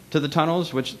alternative to the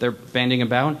tunnels, which they're banding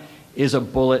about, is a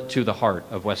bullet to the heart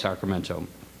of West Sacramento.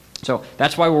 So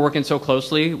that's why we're working so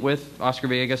closely with Oscar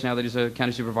Villegas, now that he's a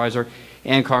county supervisor,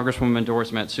 and Congresswoman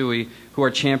Doris Matsui, who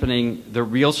are championing the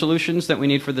real solutions that we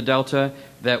need for the Delta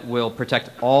that will protect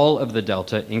all of the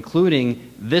Delta,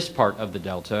 including this part of the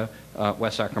Delta,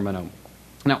 West Sacramento.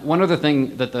 Now, one other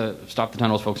thing that the Stop the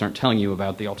Tunnels folks aren't telling you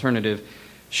about the alternative: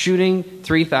 shooting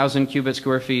 3,000 cubic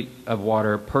square feet of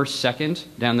water per second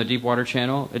down the deep water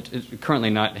channel. It's currently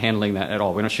not handling that at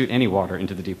all. We don't shoot any water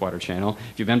into the deep water channel.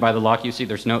 If you've been by the lock, you see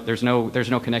there's no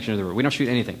connection to the river. We don't shoot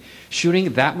anything.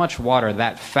 Shooting that much water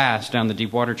that fast down the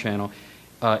deep water channel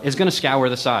is going to scour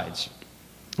the sides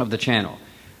of the channel.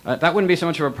 That wouldn't be so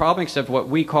much of a problem, except what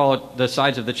we call the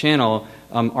sides of the channel,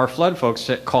 our flood folks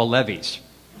call levees,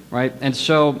 right? And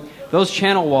so those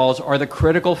channel walls are the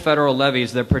critical federal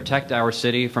levees that protect our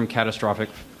city from catastrophic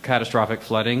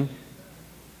flooding.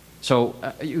 So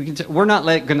we're not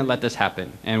going to let this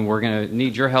happen, and we're going to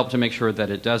need your help to make sure that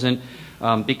it doesn't,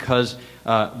 because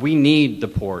we need the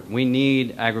port, we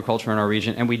need agriculture in our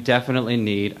region, and we definitely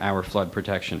need our flood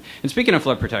protection. And speaking of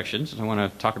flood protections, I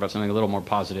want to talk about something a little more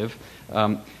positive.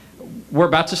 We're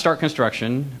about to start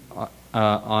construction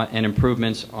and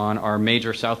improvements on our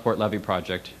major Southport levee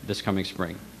project this coming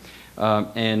spring.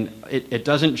 And it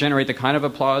doesn't generate the kind of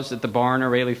applause that the barn or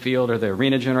Rayleigh Field or the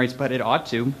arena generates, but it ought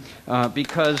to,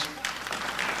 because,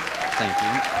 thank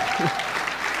you.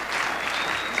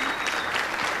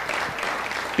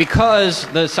 Because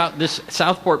this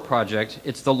Southport project,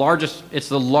 it's the largest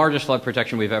flood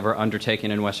protection we've ever undertaken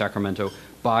in West Sacramento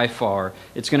by far.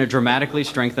 It's going to dramatically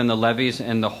strengthen the levees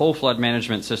and the whole flood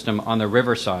management system on the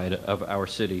riverside of our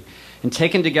city. And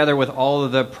taken together with all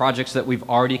of the projects that we've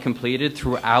already completed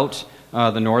throughout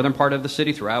the northern part of the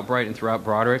city, throughout Bright and throughout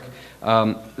Broderick,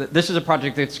 this is a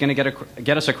project that's going to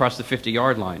get us across the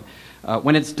 50-yard line.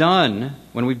 When it's done,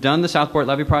 when we've done the Southport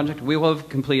levee project, we will have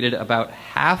completed about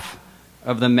half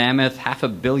of the mammoth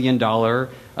 $500 million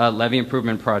levee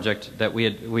improvement project that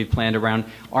we planned around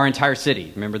our entire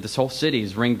city. Remember, this whole city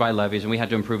is ringed by levees, and we had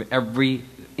to improve every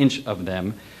inch of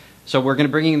them. So we're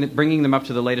going to bringing them up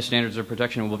to the latest standards of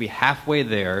protection, and we'll be halfway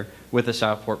there with the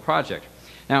Southport project.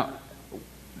 Now,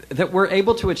 that we're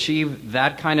able to achieve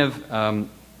that kind of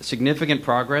significant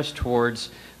progress towards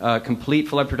complete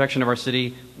flood protection of our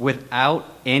city without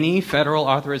any federal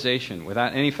authorization,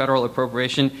 without any federal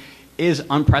appropriation, is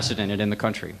unprecedented in the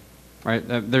country, right?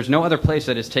 There's no other place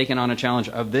that has taken on a challenge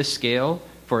of this scale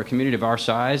for a community of our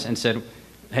size and said,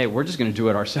 hey, we're just going to do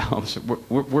it ourselves.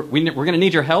 We're going to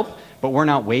need your help, but we're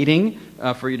not waiting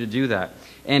for you to do that.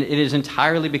 And it is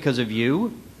entirely because of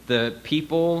you, the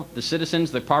people, the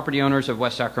citizens, the property owners of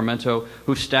West Sacramento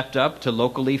who stepped up to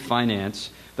locally finance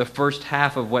the first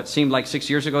half of what seemed like 6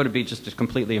 years ago to be just a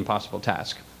completely impossible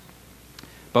task.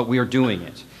 But we are doing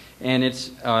it. And it's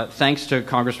thanks to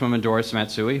Congresswoman Doris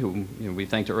Matsui, who we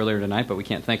thanked her earlier tonight, but we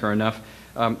can't thank her enough.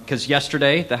 Because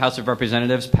yesterday, the House of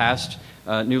Representatives passed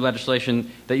new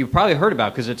legislation that you've probably heard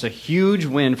about, because it's a huge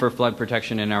win for flood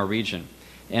protection in our region.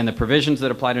 And the provisions that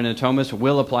apply to Natomas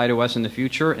will apply to us in the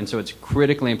future, and so it's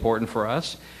critically important for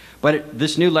us. But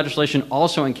this new legislation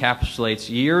also encapsulates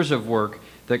years of work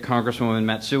that Congresswoman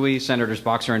Matsui, Senators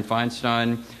Boxer and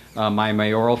Feinstein, my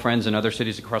mayoral friends in other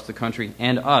cities across the country,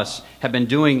 and us have been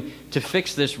doing to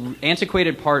fix this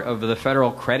antiquated part of the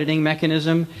federal crediting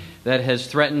mechanism that has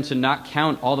threatened to not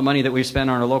count all the money that we've spent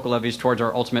on our local levies towards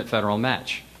our ultimate federal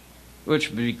match, which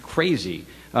would be crazy.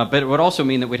 But it would also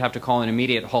mean that we'd have to call an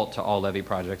immediate halt to all levee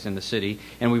projects in the city,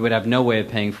 and we would have no way of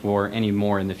paying for any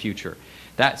more in the future.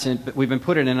 We've been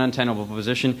put in an untenable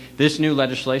position. This new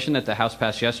legislation that the House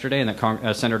passed yesterday and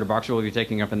that Senator Boxer will be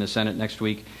taking up in the Senate next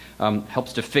week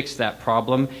helps to fix that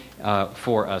problem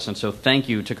for us. And so thank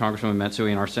you to Congresswoman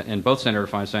Matsui and both Senator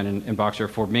Feinstein and Boxer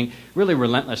for being really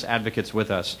relentless advocates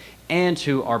with us, and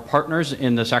to our partners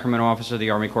in the Sacramento office of the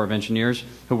Army Corps of Engineers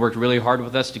who worked really hard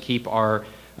with us to keep our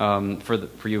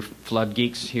for you flood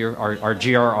geeks here, our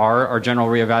GRR, our General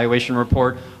Reevaluation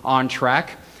Report, on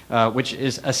track. Which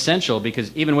is essential,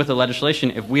 because even with the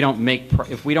legislation, if we don't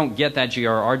get that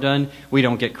GRR done, we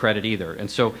don't get credit either. And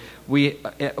so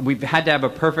we've had to have a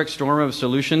perfect storm of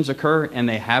solutions occur, and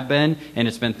they have been, and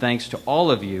it's been thanks to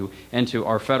all of you and to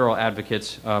our federal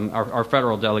advocates, our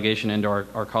federal delegation, and to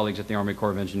our colleagues at the Army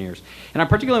Corps of Engineers. And I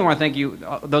particularly want to thank you,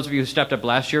 those of you who stepped up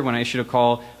last year when I issued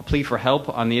a plea for help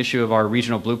on the issue of our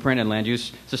regional blueprint and land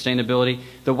use sustainability.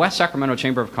 The West Sacramento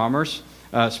Chamber of Commerce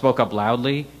spoke up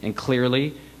loudly and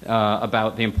clearly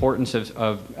about the importance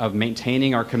of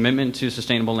maintaining our commitment to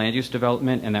sustainable land use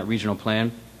development and that regional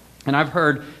plan. And I've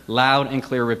heard loud and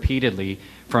clear repeatedly,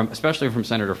 especially from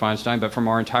Senator Feinstein, but from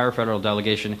our entire federal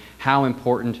delegation, how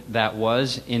important that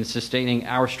was in sustaining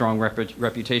our strong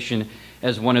reputation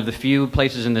as one of the few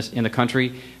places in the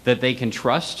country that they can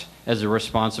trust as a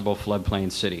responsible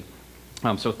floodplain city.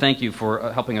 So thank you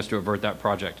for helping us to avert that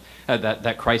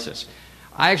that crisis.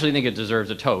 I actually think it deserves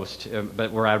a toast,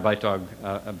 but we're out of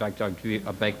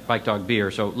Bike Dog beer,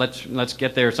 so let's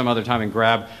get there some other time and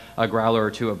grab a growler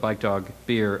or two of Bike Dog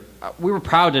beer. We were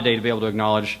proud today to be able to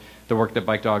acknowledge the work that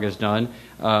Bike Dog has done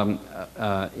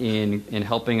in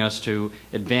helping us to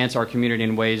advance our community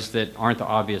in ways that aren't the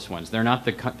obvious ones. They're not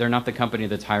the company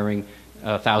that's hiring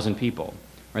 1,000 people,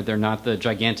 right? They're not the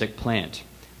gigantic plant.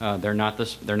 They're not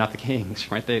the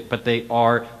kings, right? But they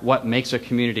are what makes a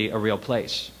community a real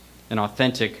place. An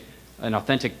authentic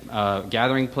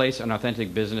gathering place, an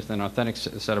authentic business, an authentic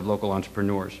set of local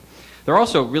entrepreneurs. They're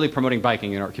also really promoting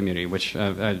biking in our community, which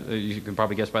you can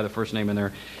probably guess by the first name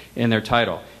in their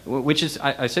title. Which is,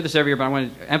 I say this every year, but I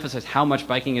want to emphasize how much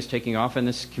biking is taking off in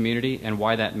this community and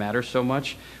why that matters so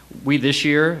much. We this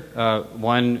year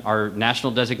won our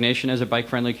national designation as a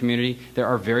bike-friendly community. There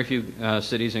are very few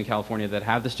cities in California that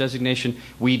have this designation.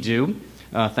 We do.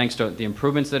 Thanks to the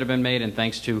improvements that have been made, and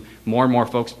thanks to more and more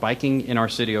folks biking in our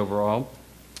city overall.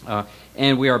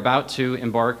 And we are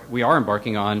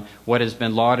embarking on what has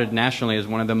been lauded nationally as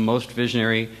one of the most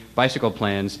visionary bicycle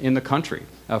plans in the country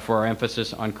for our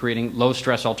emphasis on creating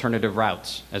low-stress alternative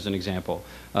routes, as an example,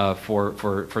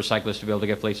 for cyclists to be able to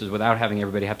get places without having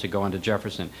everybody have to go onto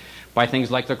Jefferson. By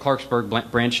things like the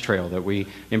Clarksburg Branch Trail that we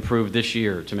improved this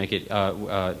year to make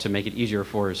it easier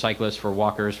for cyclists, for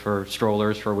walkers, for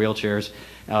strollers, for wheelchairs,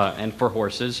 and for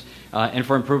horses, and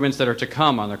for improvements that are to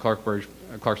come on the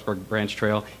Clarksburg Branch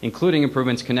Trail, including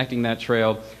improvements connecting that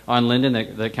trail on Linden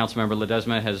that Councilmember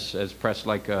Ledesma has pressed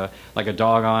like a bike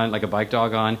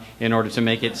dog on, in order to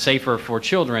make it safer for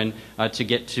children to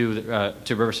get to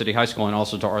River City High School and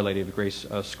also to Our Lady of Grace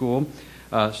School.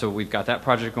 So we've got that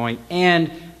project going. And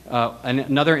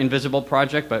another invisible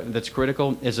project, but that's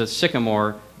critical, is the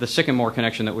Sycamore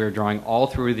connection that we're drawing all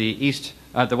through the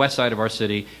west side of our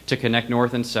city to connect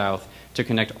north and south, to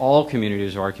connect all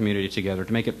communities of our community together,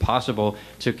 to make it possible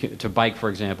to bike, for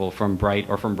example, from Bright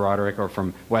or from Broderick or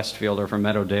from Westfield or from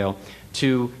Meadowdale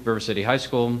to River City High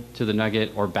School, to the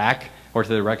Nugget, or back, or to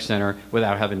the rec center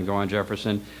without having to go on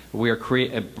Jefferson. We are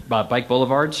creating bike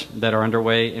boulevards that are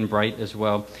underway in Bright as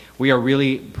well. We are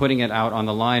really putting it out on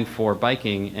the line for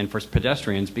biking and for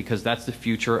pedestrians, because that's the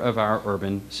future of our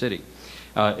urban city.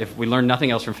 If we learned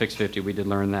nothing else from Fix 50, we did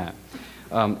learn that.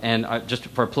 Just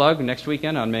for a plug, next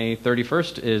weekend on May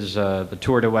 31st is the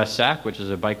Tour de West Sac, which is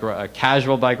a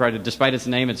casual bike ride. Despite its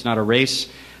name, it's not a race.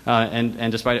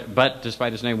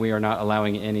 Despite its name, we are not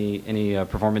allowing any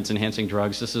performance-enhancing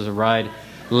drugs. This is a ride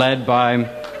led by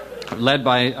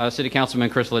City Councilman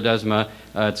Chris Ledesma.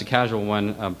 It's a casual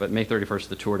one, but May 31st,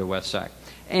 the Tour de West Sac.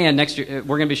 And next year,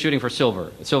 we're going to be shooting for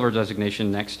silver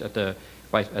designation next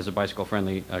as a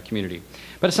bicycle-friendly community.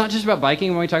 But it's not just about biking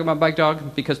when we talk about Bike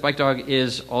Dog, because Bike Dog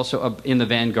is also in the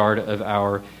vanguard of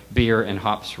our beer and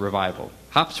hops revival.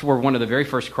 Hops were one of the very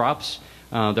first crops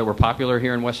that were popular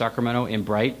here in West Sacramento, in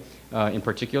Bright in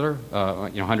particular,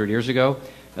 100 years ago.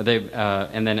 And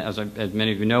then, as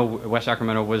many of you know, West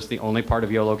Sacramento was the only part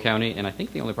of Yolo County, and I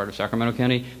think the only part of Sacramento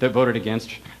County, that voted against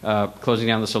closing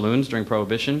down the saloons during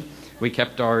Prohibition. We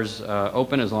kept ours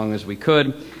open as long as we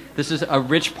could. This is a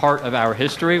rich part of our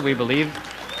history. We believe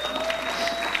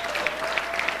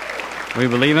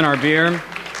in our beer.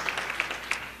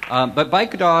 But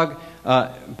Bike Dog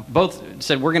both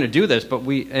said, we're going to do this, but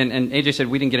and AJ said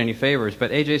we didn't get any favors,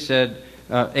 but AJ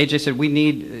said we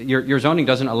need, your zoning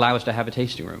doesn't allow us to have a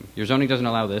tasting room. Your zoning doesn't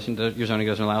allow this, and your zoning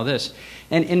doesn't allow this.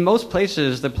 And in most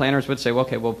places, the planners would say, well,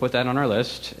 okay, we'll put that on our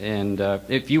list, and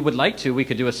if you would like to, we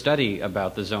could do a study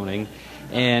about the zoning,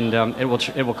 and it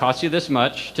will cost you this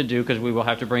much to do, because we will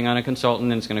have to bring on a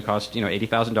consultant, and it's going to cost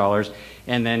 $80,000,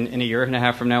 and then in a year and a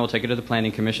half from now, we'll take it to the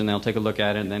Planning Commission, they'll take a look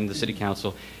at it, and then the City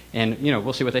Council, and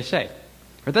we'll see what they say.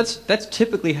 But that's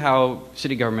typically how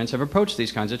city governments have approached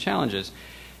these kinds of challenges.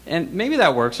 And maybe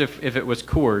that works if it was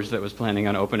Coors that was planning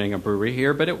on opening a brewery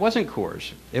here, but it wasn't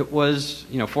Coors. It was,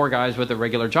 four guys with a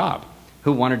regular job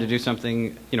who wanted to do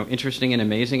something, interesting and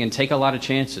amazing and take a lot of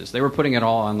chances. They were putting it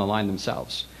all on the line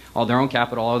themselves. All their own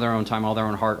capital, all their own time, all their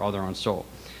own heart, all their own soul.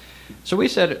 So we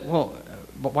said, well,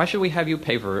 but why should we have you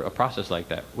pay for a process like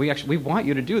that? We want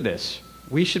you to do this.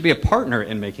 We should be a partner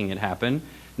in making it happen,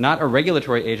 not a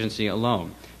regulatory agency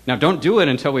alone. Now, don't do it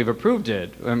until we've approved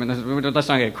it. I mean, let's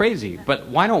not get crazy. But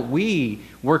why don't we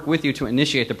work with you to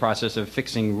initiate the process of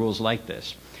fixing rules like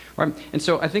this? Right? And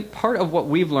so I think part of what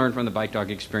we've learned from the Bike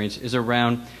Dog experience is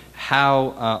around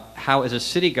how as a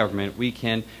city government, we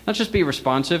can not just be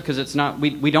responsive, because it's not,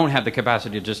 we don't have the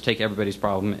capacity to just take everybody's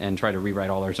problem and try to rewrite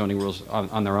all our zoning rules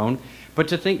on their own, but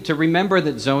to remember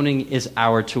that zoning is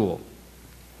our tool.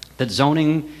 That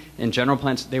zoning and general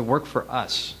plans, they work for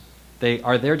us. They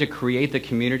are there to create the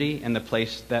community and the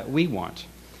place that we want,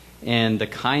 and the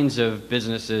kinds of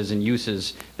businesses and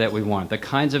uses that we want, the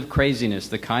kinds of craziness,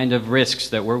 the kind of risks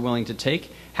that we're willing to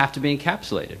take have to be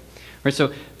encapsulated. Right,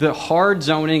 so the hard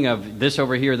zoning of this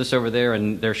over here, this over there,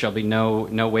 and there shall be no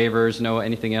waivers, no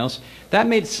anything else, that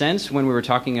made sense when we were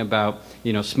talking about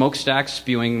smokestacks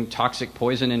spewing toxic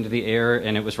poison into the air,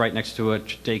 and it was right next to a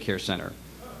daycare center.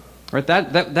 Right,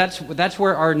 that's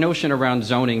where our notion around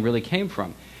zoning really came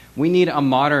from. We need a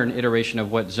modern iteration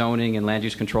of what zoning and land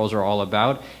use controls are all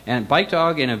about. And Bike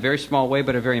Dog, in a very small way,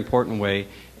 but a very important way,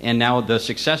 and now the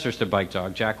successors to Bike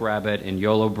Dog, Jack Rabbit and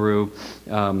YOLO Brew,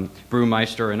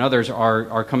 Brewmeister, and others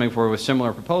are coming forward with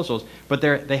similar proposals. But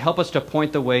they help us to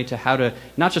point the way to how to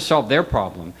not just solve their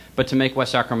problem, but to make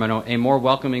West Sacramento a more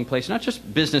welcoming place, not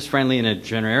just business-friendly in a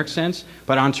generic sense,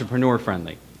 but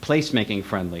entrepreneur-friendly. placemaking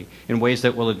friendly in ways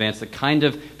that will advance the kinds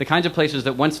of places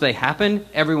that once they happen,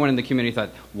 everyone in the community thought,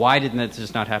 why didn't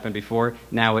this not happen before?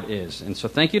 Now it is. And so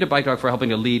thank you to Bike Dog for helping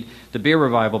to lead the beer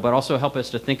revival, but also help us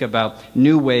to think about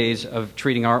new ways of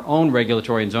treating our own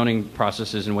regulatory and zoning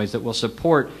processes in ways that will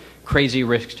support crazy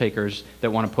risk takers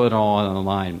that want to put it all on the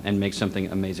line and make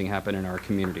something amazing happen in our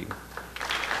community.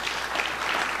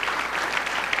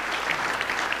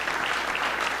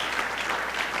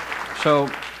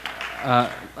 So,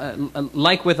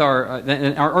 like with our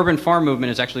urban farm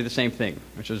movement is actually the same thing,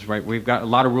 which is right. We've got a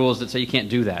lot of rules that say you can't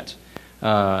do that,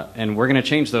 and we're going to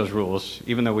change those rules,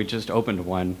 even though we just opened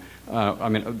one. I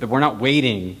mean, we're not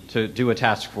waiting to do a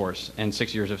task force and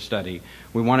 6 years of study.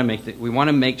 We want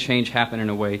to make change happen in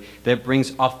a way that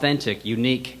brings authentic,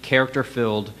 unique,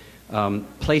 character-filled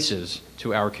places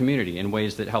to our community in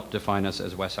ways that help define us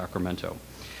as West Sacramento.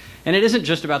 And it isn't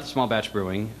just about the small batch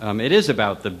brewing. It is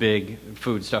about the big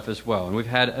food stuff as well. And we've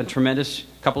had a tremendous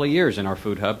couple of years in our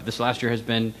food hub. This last year has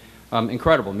been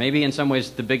incredible. Maybe in some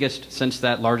ways the biggest since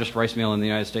that largest rice mill in the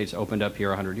United States opened up here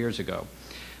 100 years ago.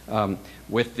 Actually,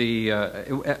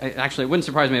 it wouldn't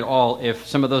surprise me at all if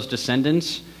some of those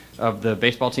descendants of the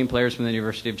baseball team players from the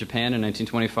University of Japan in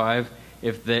 1925,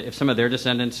 if some of their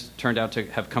descendants turned out to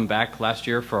have come back last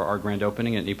year for our grand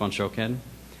opening at Nippon Shoken,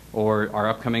 or our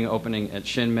upcoming opening at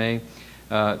Shinmei,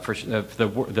 for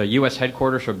the U.S.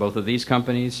 headquarters for both of these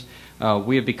companies,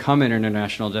 we have become an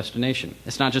international destination.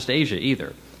 It's not just Asia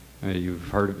either. You've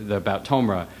heard about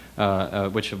Tomra,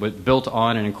 which was built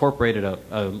on and incorporated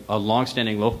a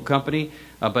long-standing local company,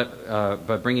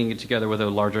 but bringing it together with a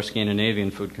larger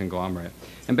Scandinavian food conglomerate.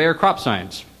 And Bayer Crop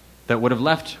Science, that would have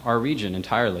left our region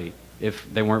entirely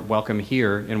if they weren't welcome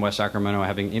here in West Sacramento,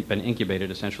 having been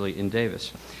incubated essentially in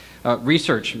Davis.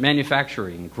 Research,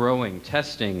 manufacturing, growing,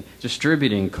 testing,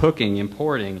 distributing, cooking,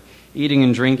 importing, eating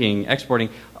and drinking, exporting,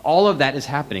 all of that is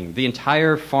happening. The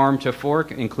entire farm to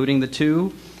fork, including the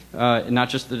two, not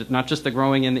just the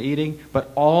growing and the eating,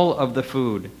 but all of the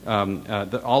food,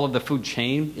 all of the food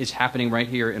chain is happening right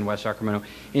here in West Sacramento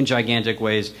in gigantic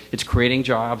ways. It's creating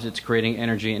jobs, it's creating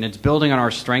energy, and it's building on our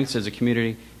strengths as a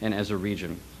community and as a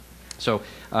region. So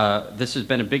this has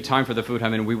been a big time for the Food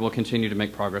Hub, and we will continue to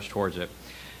make progress towards it.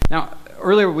 Now,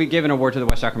 earlier we gave an award to the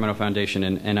West Sacramento Foundation,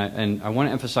 and I want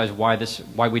to emphasize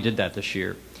why we did that this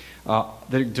year.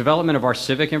 The development of our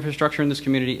civic infrastructure in this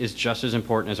community is just as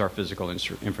important as our physical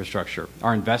infrastructure.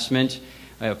 Our investment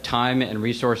of time and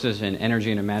resources and energy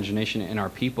and imagination in our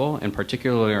people, and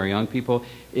particularly our young people,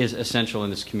 is essential in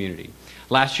this community.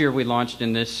 Last year we launched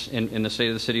in the State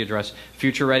of the City address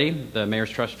Future Ready, the Mayor's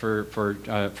Trust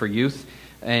for Youth,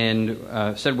 and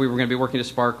said we were going to be working to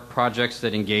spark projects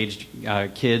that engaged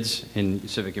kids in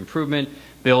civic improvement,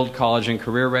 build college and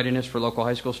career readiness for local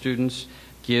high school students,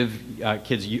 give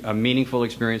kids a meaningful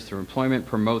experience through employment,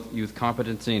 promote youth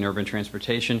competency in urban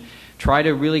transportation, try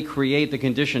to really create the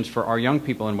conditions for our young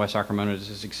people in West Sacramento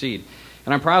to succeed.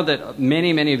 And I'm proud that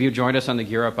many of you joined us on the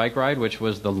Gear Up bike ride, which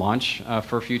was the launch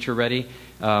for Future Ready,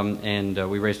 and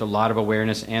we raised a lot of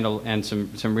awareness and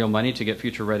some real money to get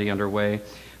Future Ready underway.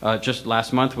 Just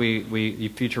last month,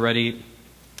 Future Ready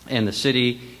and the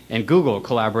city and Google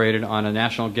collaborated on a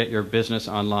national Get Your Business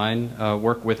Online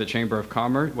work with the Chamber of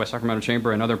Commerce, West Sacramento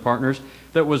Chamber, and other partners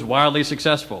that was wildly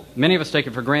successful. Many of us take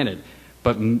it for granted,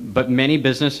 but many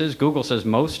businesses, Google says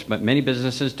most, but many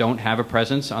businesses don't have a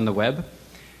presence on the web,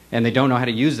 and they don't know how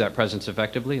to use that presence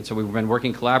effectively. And so we've been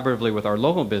working collaboratively with our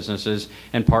local businesses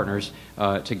and partners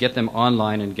to get them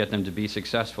online and get them to be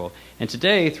successful. And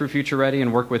today, through Future Ready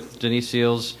and work with Denise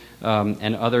Seals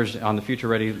and others on the Future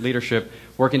Ready leadership,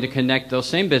 working to connect those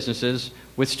same businesses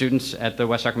with students at the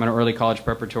West Sacramento Early College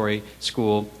Preparatory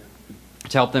School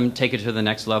to help them take it to the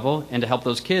next level and to help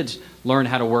those kids learn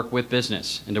how to work with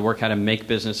business and to work how to make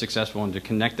business successful and to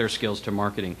connect their skills to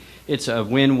marketing. It's a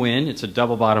win-win. It's a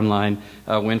double bottom line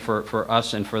win for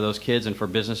us and for those kids and for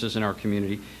businesses in our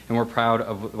community, and we're proud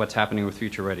of what's happening with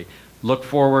Future Ready. Look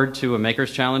forward to a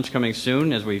Makers Challenge coming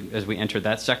soon as we enter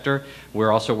that sector.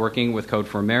 We're also working with Code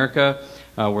for America.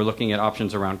 We're looking at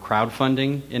options around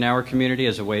crowdfunding in our community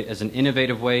as an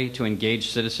innovative way to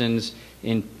engage citizens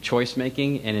in choice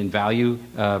making and in value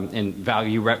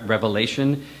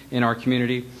revelation in our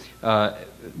community.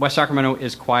 West Sacramento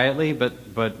is quietly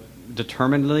but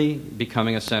determinedly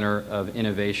becoming a center of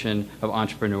innovation, of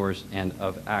entrepreneurs, and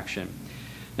of action.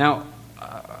 Now,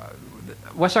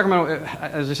 West Sacramento,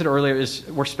 as I said earlier,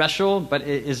 we're special, but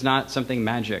it is not something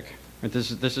magic.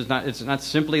 It's not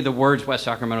simply the words West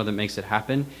Sacramento that makes it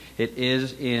happen. It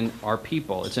is in our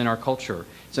people. It's in our culture.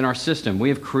 It's in our system. We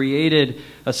have created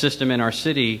a system in our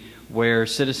city where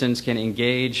citizens can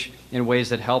engage in ways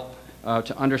that help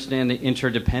to understand the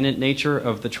interdependent nature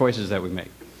of the choices that we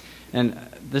make. And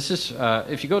this is,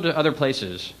 if you go to other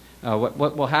places,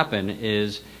 what will happen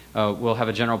is we'll have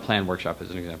a general plan workshop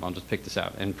as an example. I'll just pick this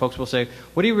out. And folks will say,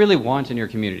 what do you really want in your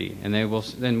community? And they will,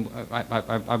 then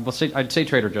I will say, I'd say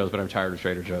Trader Joe's, but I'm tired of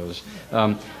Trader Joe's.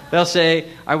 They'll say,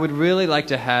 I would really like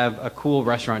to have a cool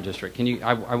restaurant district. Can you,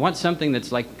 I want something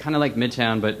that's like, kind of like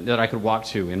Midtown, but that I could walk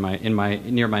to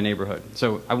near my neighborhood.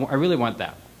 So I really want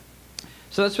that.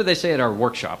 So that's what they say at our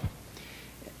workshop.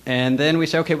 And then we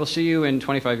say, okay, we'll see you in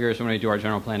 25 years when we do our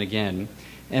general plan again.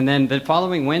 And then the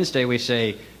following Wednesday we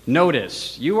say,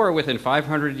 notice, you are within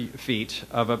 500 feet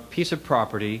of a piece of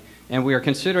property, and we are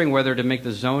considering whether to make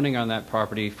the zoning on that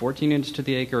property 14 units to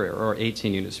the acre or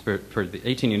 18 units per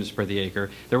the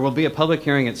acre. There will be a public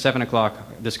hearing at 7 o'clock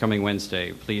this coming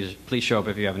Wednesday. Please show up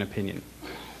if you have an opinion.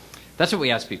 That's what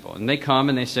we ask people. And they come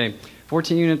and they say,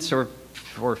 14 units or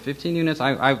 15 units?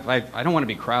 I don't want to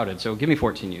be crowded, so give me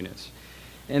 14 units.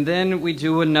 And then we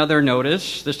do another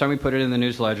notice. This time we put it in the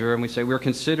news ledger, and we say we're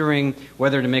considering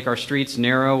whether to make our streets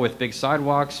narrow with big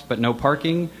sidewalks but no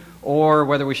parking, or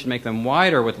whether we should make them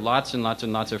wider with lots and lots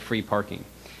and lots of free parking.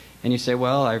 And you say,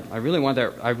 well, I really want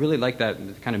that. I really like that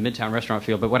kind of Midtown restaurant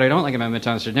feel, but what I don't like about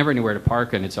Midtown is there's never anywhere to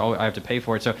park, and I have to pay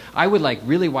for it. So I would like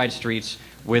really wide streets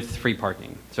with free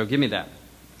parking. So give me that.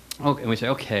 Okay, and we say,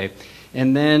 okay.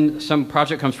 And then some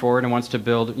project comes forward and wants to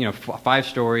build, 5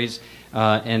 stories,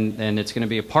 and it's going to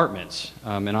be apartments.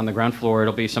 And on the ground floor,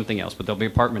 it'll be something else, but there'll be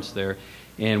apartments there.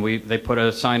 And they put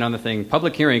a sign on the thing,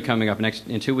 public hearing coming up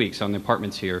in 2 weeks on the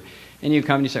apartments here. And you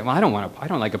come and you say, well, I don't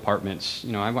like apartments.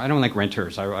 I don't like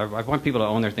renters. I want people to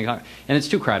own their things. And it's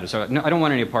too crowded, so no, I don't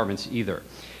want any apartments either.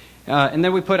 And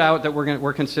then we put out that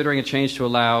we're considering a change to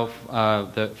allow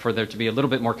for there to be a little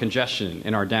bit more congestion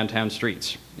in our downtown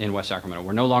streets in West Sacramento.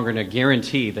 We're no longer going to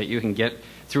guarantee that you can get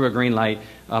through a green light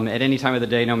at any time of the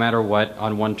day, no matter what,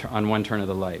 on one turn of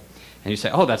the light. And you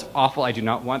say, oh, that's awful. I do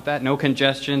not want that. No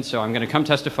congestion. So I'm going to come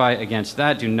testify against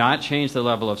that. Do not change the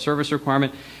level of service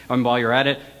requirement. And while you're at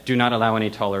it, do not allow any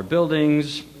taller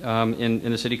buildings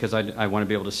in the city because I want to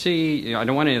be able to see. I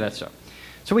don't want any of that stuff.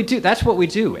 So we do. That's what we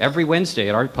do every Wednesday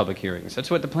at our public hearings. That's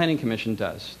what the Planning Commission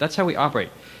does. That's how we operate.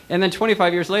 And then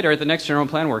 25 years later, at the next general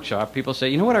plan workshop, people say,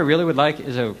 you know what I really would like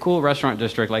is a cool restaurant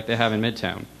district like they have in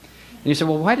Midtown. And you say,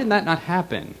 well, why did that not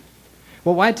happen?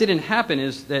 Well, why it didn't happen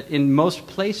is that in most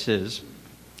places,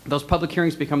 those public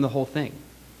hearings become the whole thing.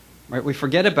 Right? We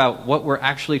forget about what we're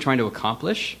actually trying to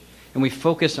accomplish, and we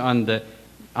focus on the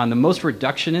most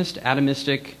reductionist,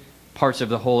 atomistic parts of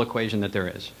the whole equation that there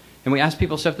is. And we ask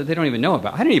people stuff that they don't even know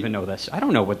about. I didn't even know this. I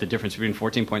don't know what the difference between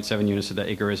 14.7 units per the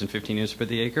acre is and 15 units per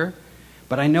the acre.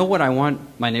 But I know what I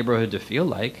want my neighborhood to feel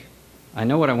like. I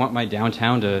know what I want my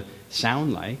downtown to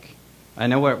sound like. I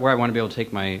know where I want to be able to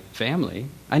take my family.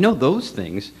 I know those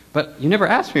things, but you never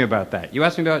asked me about that. You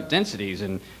asked me about densities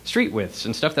and street widths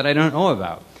and stuff that I don't know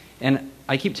about. And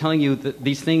I keep telling you that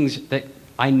these things that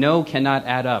I know cannot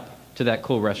add up to that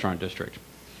cool restaurant district.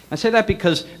 I say that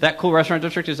because that cool restaurant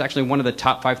district is actually one of the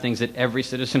top 5 things that every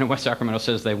citizen in West Sacramento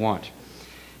says they want.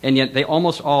 And yet they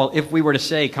almost all, if we were to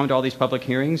say, come to all these public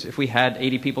hearings, if we had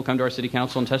 80 people come to our city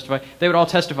council and testify, they would all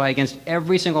testify against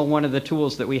every single one of the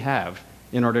tools that we have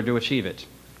in order to achieve it.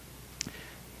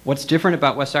 What's different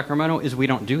about West Sacramento is we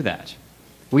don't do that.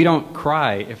 We don't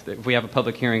cry if we have a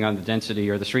public hearing on the density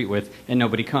or the street width and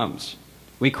nobody comes.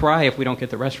 We cry if we don't get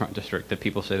the restaurant district that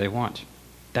people say they want.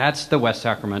 That's the West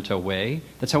Sacramento way.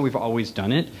 That's how we've always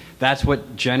done it. That's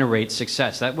what generates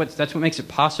success. That's what makes it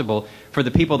possible for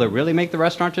the people that really make the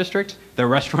restaurant district, the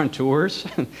restaurateurs,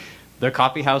 the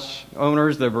coffee house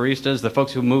owners, the baristas, the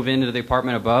folks who move into the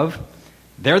apartment above.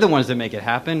 They're the ones that make it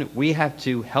happen. We have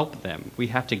to help them. We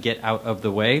have to get out of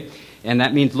the way. And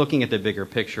that means looking at the bigger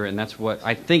picture. And that's what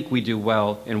I think we do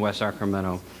well in West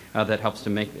Sacramento that helps to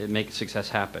make success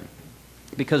happen.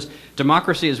 Because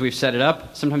democracy, as we've set it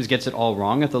up, sometimes gets it all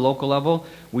wrong at the local level.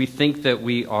 We think that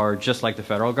we are just like the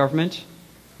federal government,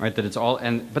 right? That it's all,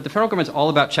 but the federal government's all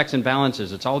about checks and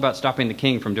balances. It's all about stopping the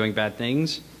king from doing bad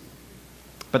things.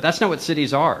 But that's not what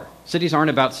cities are. Cities aren't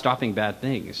about stopping bad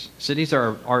things. Cities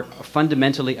are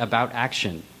fundamentally about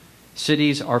action.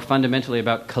 Cities are fundamentally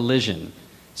about collision.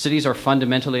 Cities are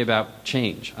fundamentally about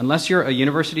change. Unless you're a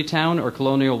university town or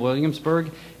Colonial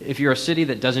Williamsburg, if you're a city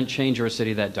that doesn't change, you're a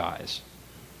city that dies.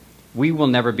 We will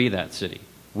never be that city.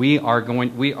 We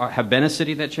have been a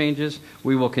city that changes.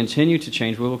 We will continue to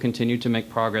change. We will continue to make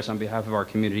progress on behalf of our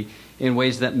community in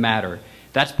ways that matter.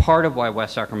 That's part of why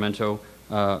West Sacramento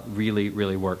really,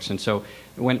 really works. And so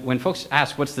when folks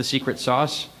ask, what's the secret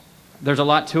sauce? there's a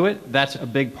lot to it. That's a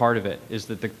big part of it, is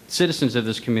that the citizens of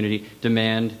this community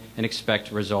demand and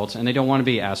expect results, and they don't want to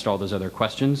be asked all those other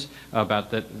questions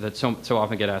about that so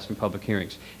often get asked in public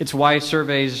hearings. It's why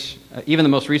surveys, even the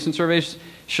most recent surveys,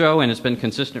 show, and it's been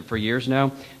consistent for years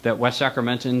now, that West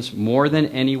Sacramentans, more than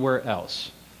anywhere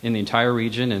else in the entire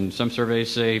region, and some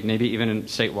surveys say maybe even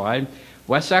statewide,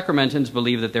 West Sacramentans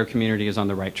believe that their community is on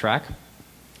the right track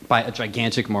by a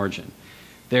gigantic margin.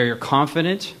 They're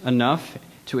confident enough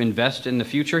to invest in the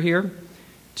future here,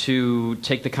 to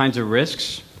take the kinds of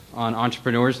risks on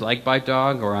entrepreneurs like Bike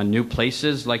Dog, or on new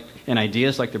places like, and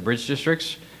ideas like the Bridge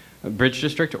District,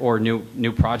 or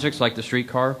new projects like the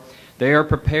streetcar. They are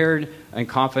prepared and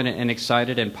confident and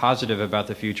excited and positive about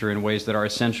the future in ways that are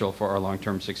essential for our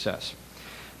long-term success.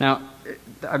 Now,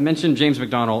 I mentioned James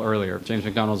McDonald earlier. James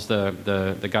McDonald's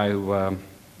the guy who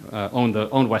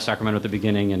owned West Sacramento at the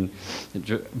beginning, and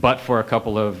but for a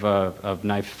couple of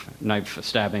knife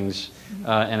stabbings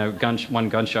and one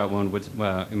gunshot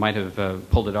wound, he might have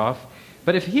pulled it off.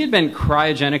 But if he had been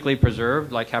cryogenically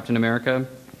preserved like Captain America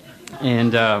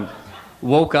and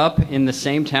woke up in the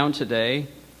same town today,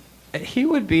 he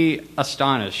would be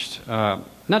astonished, not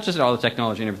just at all the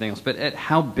technology and everything else, but at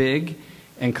how big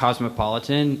and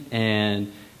cosmopolitan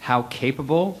and how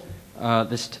capable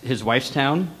his wife's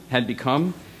town had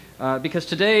become. Because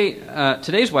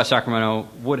today's West Sacramento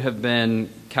would have been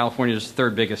California's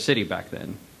third biggest city back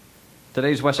then.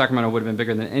 Today's West Sacramento would have been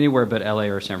bigger than anywhere but LA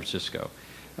or San Francisco.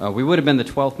 We would have been the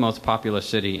 12th most populous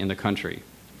city in the country.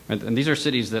 And these are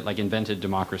cities that like invented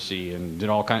democracy and did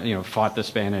all kind of, fought the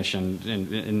Spanish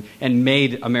and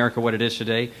made America what it is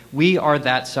today. We are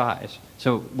that size.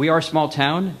 So we are a small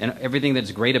town, and everything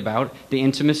that's great about the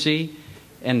intimacy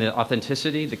and the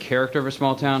authenticity, the character of a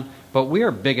small town, but we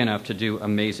are big enough to do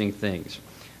amazing things,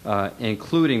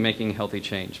 including making healthy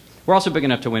change. We're also big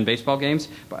enough to win baseball games.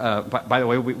 By the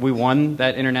way, we won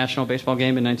that international baseball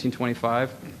game in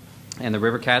 1925, and the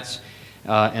River Cats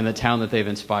and the town that they've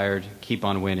inspired keep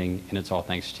on winning, and it's all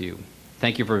thanks to you.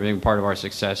 Thank you for being part of our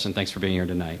success, and thanks for being here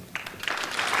tonight.